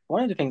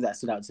 one of the things that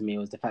stood out to me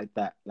was the fact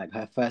that like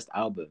her first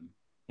album,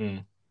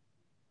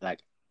 like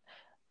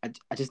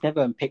I just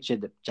never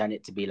pictured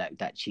Janet to be like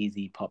that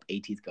cheesy pop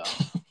 80s girl.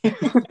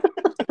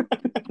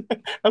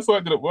 That's why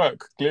it didn't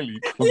work, clearly.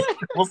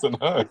 It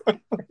wasn't her.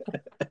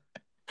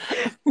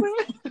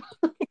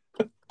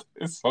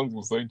 Those songs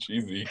were so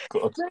cheesy.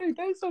 God. No,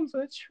 those songs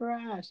were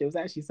trash. It was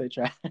actually so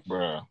trash.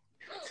 Bruh.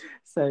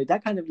 So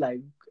that kind of like,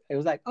 it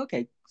was like,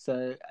 okay,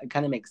 so it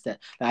kind of makes sense.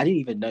 Like, I didn't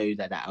even know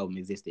that album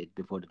existed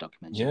before the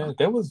documentary. Yeah,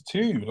 there was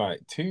two,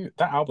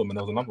 that album, and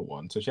there was another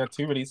one. So she had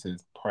two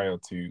releases prior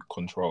to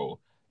Control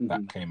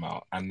that came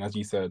out. And as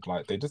you said,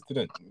 like, they just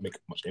didn't make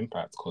much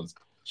impact because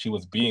she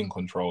was being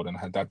controlled and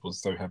her dad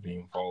was so heavily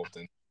involved,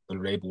 and the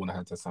label wanted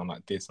her to sound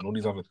like this and all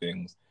these other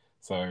things.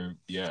 So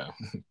yeah,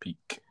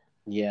 peak.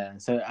 Yeah,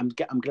 so I'm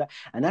glad,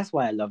 and that's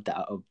why I love the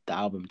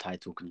album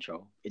title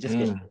Control. It just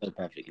fits so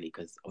perfectly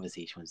because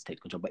obviously she wants to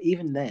take control. But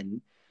even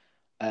then,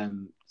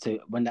 so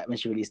when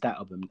she released that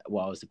album,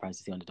 what I was surprised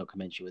to see on the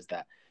documentary was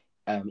that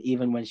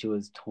even when she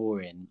was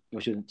touring,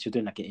 or she was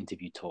doing like an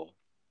interview tour,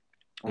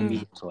 or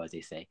media tour, as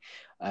they say,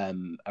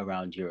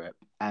 around Europe,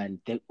 and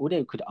all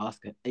they could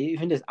ask her,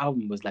 even this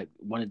album was like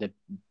one of the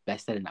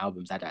best-selling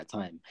albums at that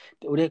time.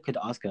 All they could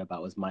ask her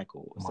about was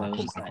Michael. So I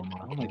was just like,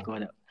 oh my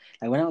god!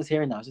 Like when I was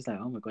hearing that, I was just like,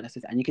 oh my god, that's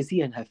just... And you can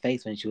see in her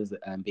face when she was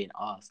being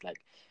asked, like,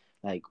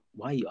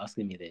 why are you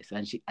asking me this?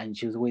 And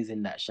she was always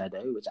in that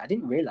shadow, which I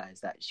didn't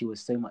realize that she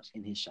was so much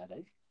in his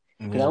shadow.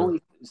 Because I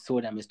always saw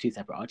them as two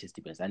separate artists,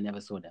 to be honest. I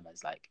never saw them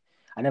as like,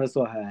 I never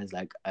saw her as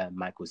like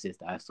Michael's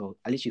sister. I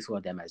literally saw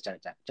them as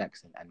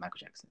Jackson and Michael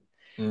Jackson.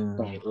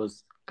 So it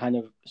was kind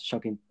of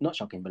shocking, not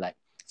shocking, but like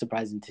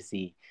surprising to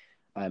see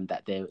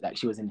that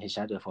she was in his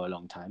shadow for a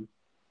long time.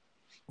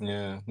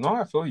 Yeah, no,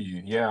 I feel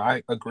you. Yeah,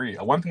 I agree.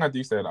 One thing I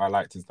do say that I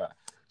liked is that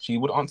she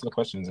would answer the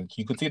questions, and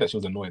you could see that she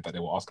was annoyed that they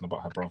were asking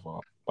about her brother,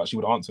 but she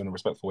would answer in a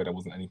respectful way that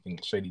wasn't anything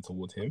shady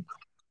towards him.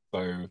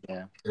 So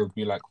yeah, it would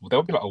be like,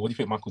 they'll be like, oh, what do you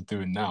think Michael's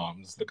doing now?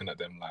 I'm just looking at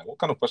them like, what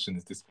kind of question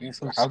is this?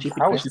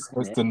 How is she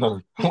supposed to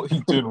know what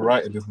he's doing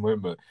right in this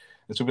moment?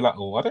 And she'll be like,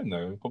 oh, I don't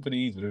know,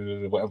 probably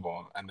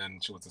whatever. And then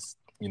she'll just,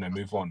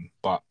 move on.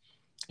 But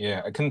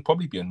yeah, it can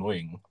probably be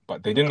annoying,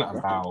 but they didn't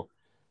allow.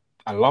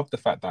 I love the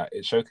fact that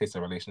it showcased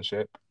their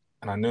relationship.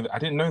 And I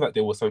didn't know that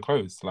they were so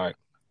close. Like,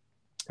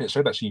 it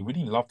showed that she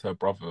really loved her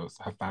brothers,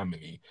 her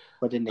family.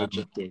 But then they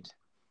drifted.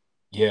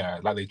 Yeah,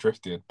 like they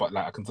drifted. But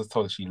like I can just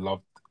tell that she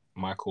loved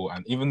Michael,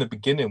 and even the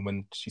beginning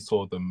when she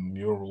saw the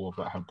mural of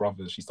like her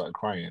brothers, she started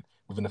crying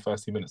within the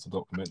first 2 minutes of the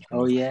documentary.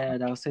 Oh yeah,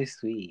 that was so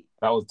sweet.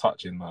 That was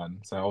touching,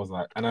 man. So I was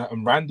like,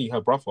 and Randy, her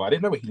brother, I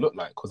didn't know what he looked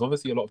like because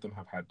obviously a lot of them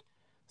have had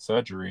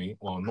surgery.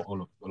 Well, not a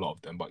lot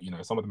of them, but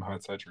some of them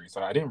had surgery.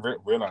 So I didn't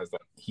realize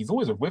that he's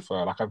always with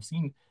her. Like I've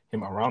seen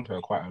him around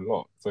her quite a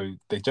lot. So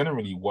they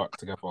generally work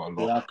together a lot.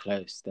 They are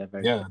close. They're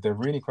very close. They're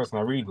really close, and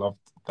I really loved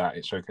that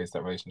it showcased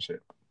that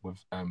relationship with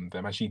them.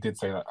 And she did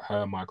say that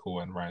her,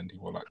 Michael, and Randy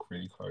were like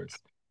really close.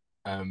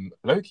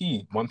 Low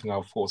key, one thing I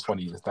thought was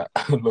funny is that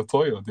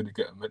LaToya didn't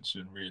get a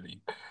mention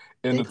really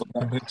in the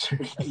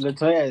documentary.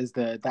 LaToya is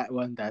that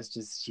one that's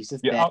just she's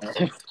just there.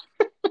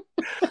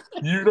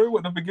 You know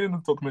what? The beginning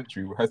of the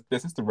documentary, their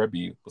sister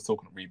Rebby was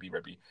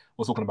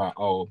talking about,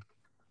 oh,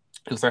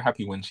 she was so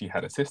happy when she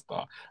had a sister,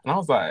 and I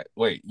was like,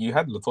 wait, you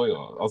had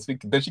LaToya? I was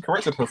thinking. Then she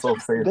corrected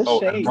herself, saying,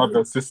 "Oh,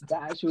 another sister."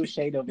 The actual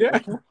shade of it. Yeah,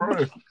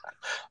 bro.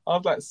 I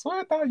was like,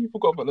 swear down, you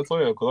forgot about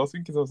LaToya, because I was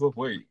thinking to myself,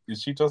 wait,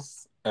 is she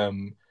just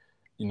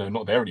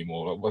not there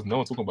anymore? Like, was no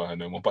one talking about her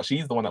no more? But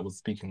she's the one that was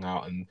speaking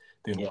out and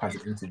doing all kinds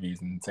of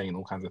interviews and saying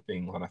all kinds of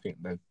things, and I think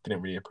they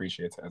didn't really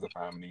appreciate it as a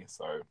family.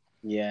 So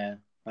yeah,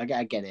 I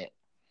get it.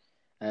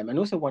 And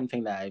also one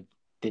thing that I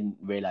didn't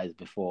realize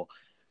before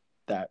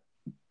that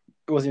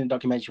it was in the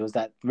documentary was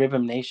that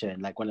Rhythm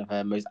Nation, like one of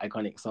her most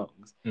iconic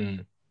songs,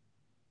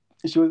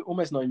 she was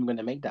almost not even going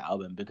to make that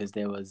album because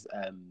there was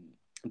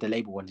the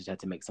label wanted her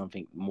to make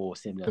something more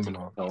similar to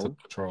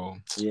Control.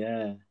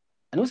 Yeah.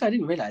 And also I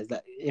didn't realize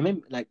that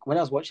like when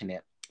I was watching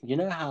it, you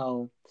know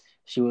how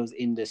she was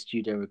in the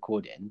studio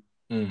recording,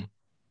 and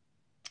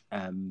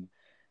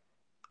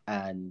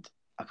I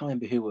can't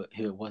remember who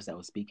it was that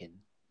was speaking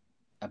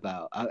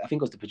about. I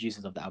think it was the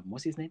producers of the album.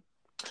 What's his name?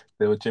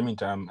 They were Jimmy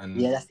Jam and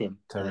that's him.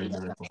 Terry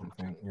Lewis or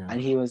something. Yeah. And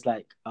he was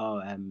like,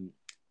 "Oh,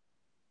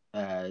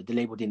 the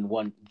label didn't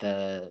want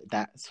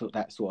that sort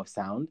of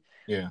sound.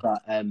 Yeah.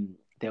 But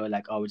they were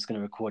like, oh, we're just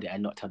gonna record it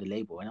and not tell the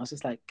label." And I was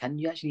just like, can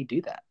you actually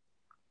do that?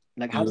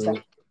 Like, how does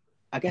that?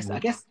 I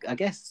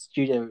guess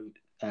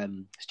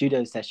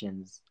studio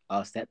sessions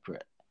are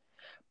separate,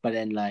 but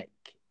then like,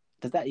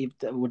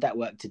 would that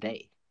work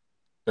today?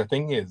 The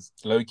thing is,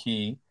 low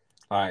key,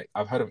 like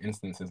I've heard of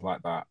instances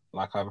like that.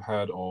 Like I've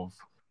heard of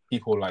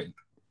people like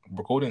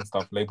recording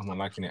stuff, labels not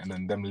liking it, and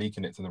then them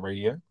leaking it to the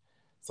radio.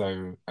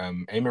 So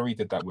A-Marie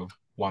did that with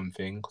one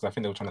thing because I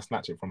think they were trying to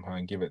snatch it from her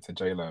and give it to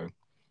J-Lo,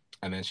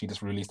 and then she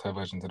just released her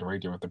version to the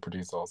radio with the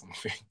producer or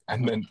something,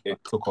 and then it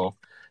took off.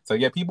 So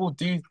yeah, people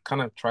do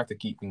kind of try to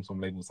keep things from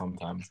labels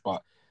sometimes,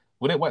 but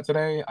would it work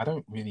today? I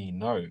don't really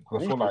know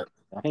because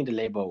I think the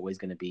label always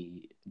going to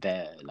be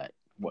there, like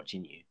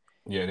watching you.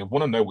 Yeah, they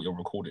want to know what you're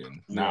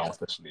recording now,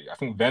 especially. I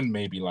think then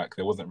maybe like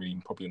there wasn't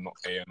really probably not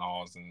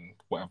A&Rs and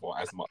whatever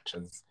as much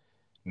as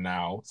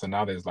now. So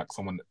now there's like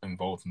someone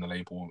involved in the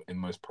label in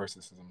most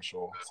processes, I'm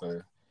sure.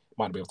 So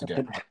might be able to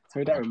get.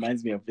 So that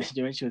reminds me of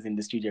when she was in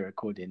the studio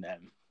recording,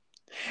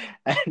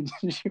 and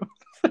she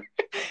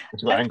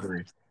got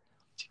angry.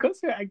 she got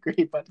so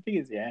angry. But the thing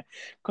is, yeah,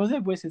 because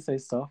her voice is so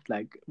soft,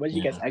 like when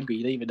she gets Yeah. angry,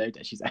 you don't even know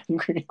that she's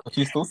angry.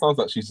 She still sounds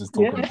like she's just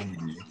talking Yeah.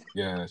 normally.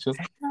 Yeah, she was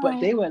like, But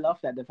no. they were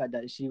laughing at the fact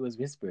that she was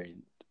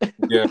whispering.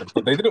 Yeah,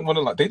 but they didn't want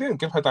to they didn't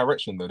give her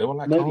direction though. They were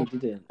like, No, oh, they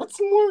didn't. what's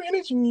some more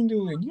energy you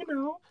doing? You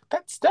know,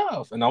 that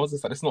stuff. And I was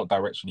just like, it's not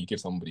direction you give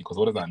somebody because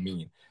what does that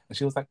mean? And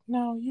she was like,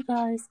 no, you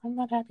guys, I'm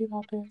not happy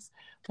about this.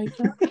 Like,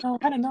 no,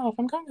 I don't know if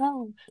I'm going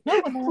home.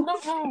 No, I'm going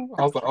home.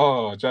 I was like,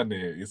 oh,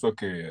 Janet, it's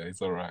okay. Yeah,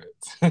 it's all right.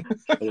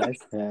 Bless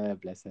her,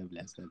 bless her,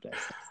 bless her, bless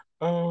her.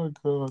 Oh,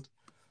 God.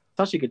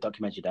 Such a good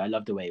documentary, though. I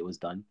love the way it was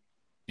done.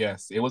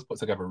 Yes, it was put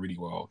together really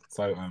well.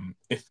 So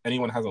if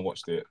anyone hasn't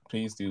watched it,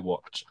 please do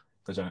watch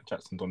the Janet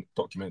Jackson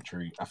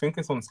documentary. I think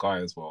it's on Sky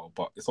as well,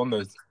 but it's on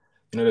those,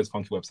 those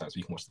funky websites where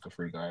you can watch it for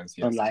free, guys.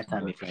 Yes. On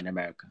Lifetime if you're in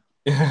America.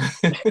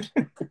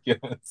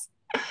 Yes.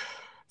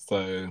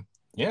 So,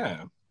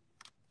 yeah.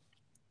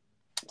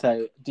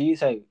 So,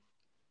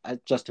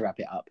 just to wrap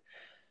it up,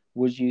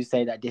 would you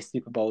say that this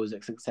Super Bowl was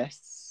a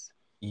success?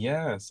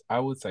 Yes, I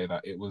would say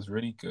that it was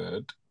really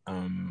good.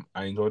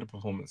 I enjoyed the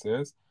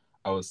performances.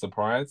 I was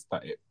surprised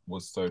that it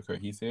was so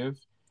cohesive.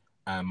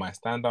 And my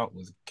standout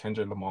was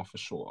Kendrick Lamar for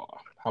sure.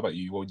 How about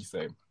you? What would you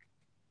say?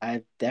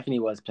 I definitely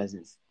was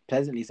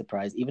pleasantly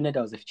surprised, even though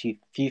there was a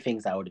few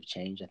things I would have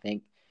changed, I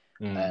think.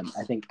 I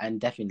think, and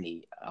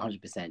definitely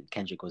 100%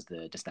 Kendrick was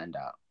the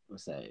standout.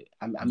 So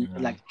I'm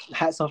like,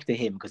 hats off to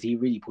him because he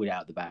really pulled it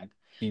out of the bag.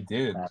 He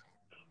did.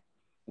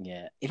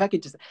 Yeah. If I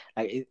could just,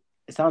 like,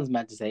 it sounds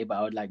mad to say, but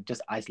I would like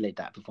just isolate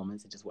that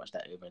performance and just watch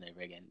that over and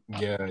over again.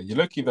 Yeah, you're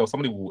lucky though.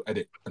 Somebody will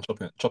edit and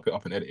chop it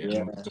up and edit it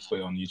and just put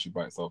it on YouTube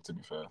by itself, to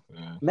be fair.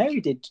 Yeah. Mary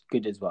did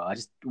good as well. I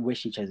just wish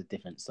she chose a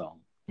different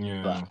song.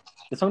 Yeah. But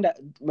the song that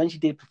when she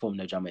did perform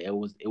No Drama, it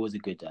was a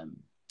good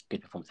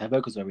performance. Her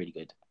vocals were really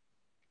good.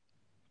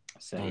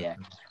 So yeah,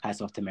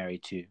 hats off to Mary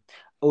too.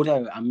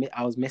 Although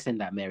I was missing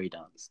that Mary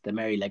dance, the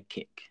Mary leg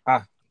kick.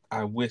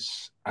 I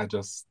wish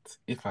it's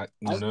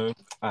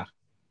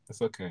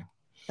okay.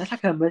 That's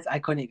like her most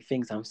iconic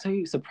thing. So I'm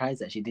so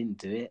surprised that she didn't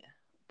do it.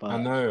 But I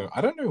know.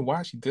 I don't know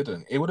why she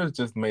didn't. It would have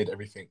just made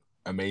everything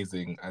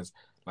amazing as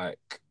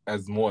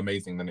more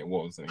amazing than it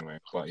was anyway.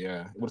 But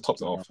yeah, it would have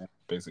topped it off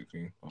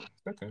basically. But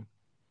okay.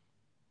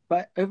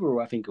 But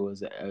overall, I think it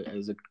was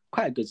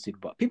quite a good Super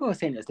Bowl. People are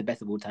saying it's the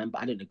best of all time,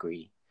 but I don't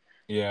agree.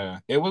 Yeah,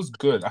 it was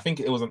good. I think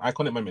it was an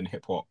iconic moment in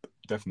hip hop.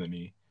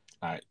 Definitely,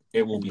 like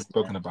it will be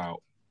spoken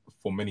about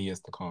for many years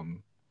to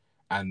come,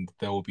 and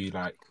there will be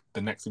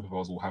the next Super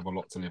Bowls will have a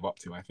lot to live up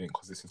to. I think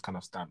because this is kind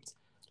of stamped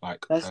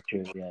that's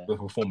true. Yeah, the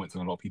performance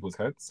in a lot of people's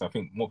heads. So I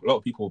think a lot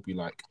of people will be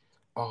like,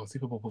 "Oh,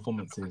 Super Bowl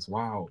performances!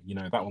 Wow,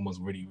 that one was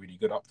really, really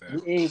good up there."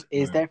 It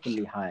is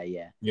definitely high.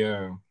 Yeah.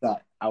 Yeah.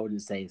 But I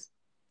wouldn't say it's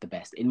the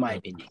best in my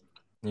opinion.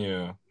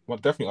 Yeah, well,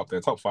 definitely up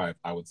there, top 5.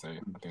 I would say.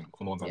 I think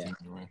from the ones I've seen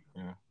anyway.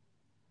 Yeah.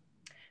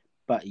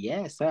 But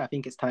yeah, so I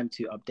think it's time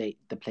to update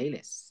the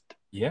playlist.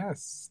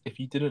 Yes. If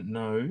you didn't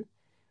know,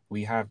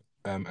 we have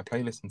a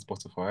playlist on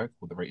Spotify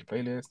called the Rated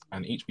Playlist,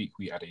 and each week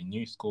we add a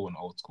new school and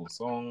old school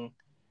song.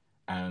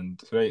 And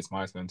today it's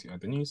my turn to add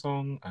the new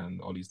song,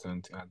 and Ollie's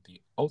turn to add the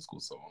old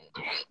school song.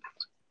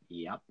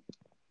 Yep.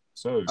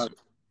 So,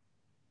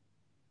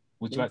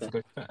 would you like to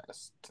go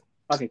first?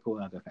 Okay,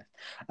 cool. I'll go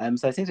first.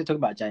 So since we're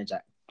talking about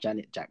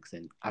Janet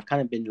Jackson, I've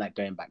kind of been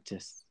going back to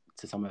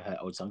some of her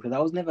old songs because I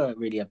was never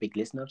really a big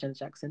listener of Janet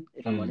Jackson,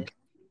 if I'm honest,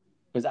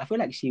 because I feel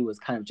like she was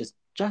kind of just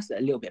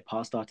a little bit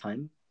past our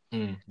time.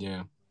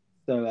 Yeah.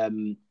 So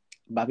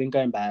but I've been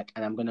going back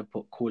and I'm gonna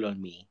put "Call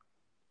on Me,"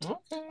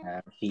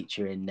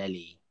 featuring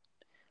Nelly,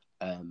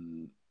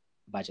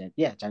 by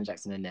Janet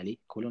Jackson and Nelly.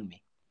 "Call on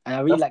Me," and I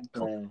really like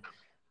the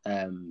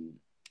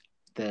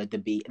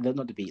beat,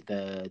 not the beat,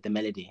 the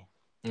melody.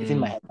 It's in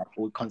my head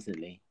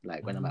constantly.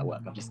 Like when I'm at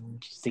work, I'm just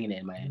singing it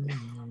in my head.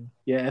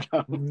 Yeah.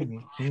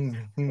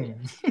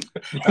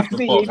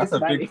 That's a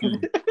big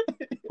thing.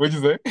 What'd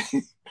you say?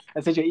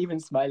 I said you're even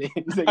smiling.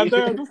 So I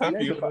know, I'm just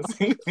happy.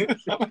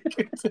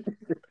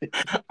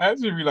 I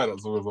actually really like that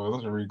song as well. It's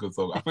such a really good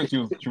song. I think she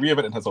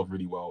reinvented herself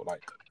really well,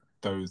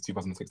 those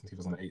 2006 and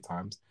 2008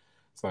 times.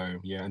 So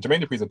yeah, and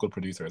Jermaine Dupri's a good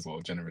producer as well,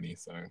 generally.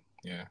 So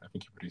yeah, I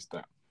think he produced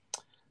that.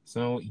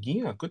 So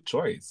yeah, good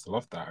choice.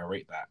 Love that. I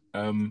rate that.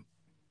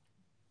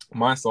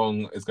 My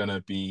song is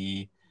gonna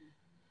be,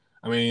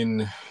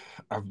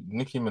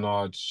 Nicki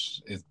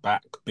Minaj is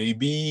back,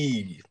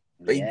 baby.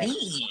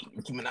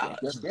 Nicki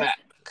Minaj is back.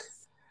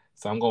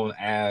 So I'm going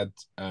to add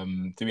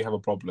Do We Have a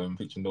Problem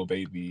featuring Lil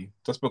Baby,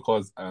 just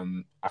because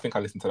I think I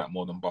listen to that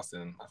more than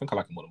Bussin'. I think I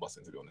like it more than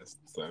Bussin', to be honest.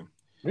 So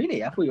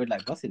really, I thought you would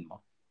like Bussin' more.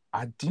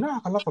 I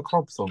love a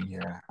club song,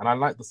 yeah, and I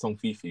like the song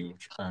Fifi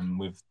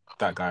with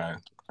that guy.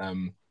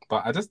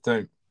 But I just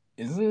don't.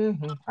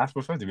 I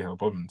prefer Do We Have a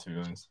Problem, to be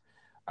honest.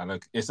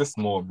 It's just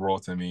more raw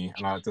to me,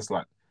 and I just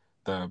like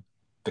the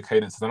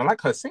cadences, and I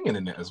like her singing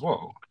in it as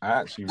well.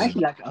 I was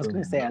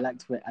gonna say I like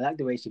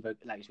the way she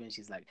when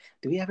she's like,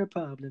 "Do we have a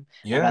problem?"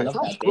 Yeah, I love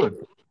that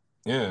good.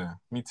 Yeah,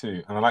 me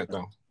too, and I like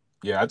them.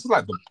 Yeah, I just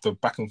like the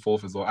back and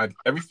forth as well.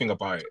 Everything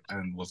about it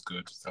and was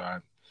good.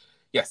 So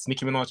yes,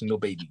 Nicki Minaj and Lil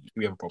Baby, Do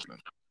We Have a Problem?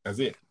 That's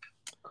it.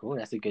 Cool.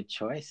 That's a good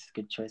choice.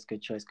 Good choice.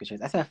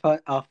 That's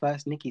our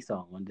first Nicki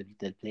song on the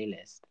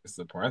playlist. It's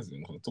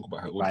surprising. I talk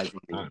about her all the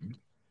time.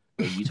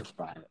 Well, you talk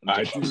about it.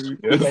 I do.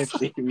 Yes.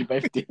 We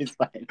both do. It's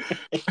fine.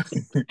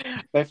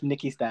 Both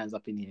Nicki stands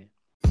up in here.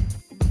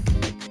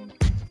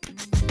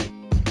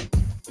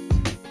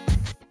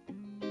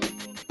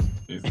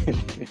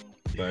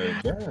 So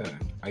yeah,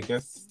 I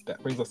guess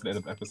that brings us to the end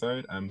of the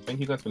episode. Thank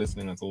you guys for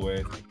listening as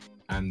always,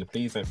 and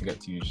please don't forget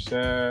to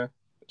share,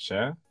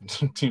 to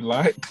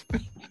like.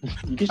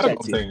 You can share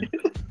too.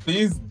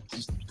 Please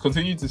just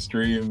continue to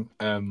stream.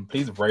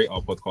 Please rate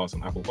our podcast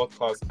on Apple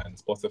Podcasts and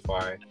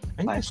Spotify,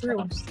 and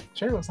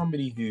share it with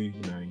somebody who you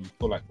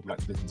feel like would like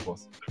to listen to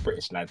us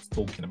British lads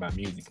talking about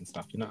music and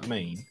stuff. You know what I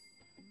mean?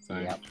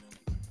 So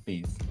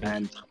please.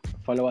 And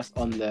follow us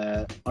on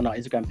our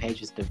Instagram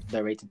page, is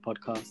the Rated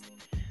Podcast.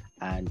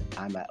 And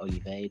I'm at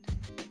Olivade.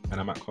 And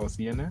I'm at Carl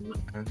CNN.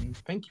 And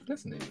thank you for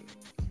listening.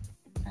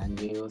 And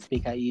we will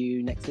speak at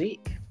you next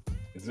week.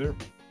 Is there?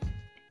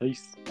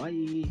 Peace.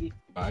 Bye.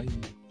 Bye.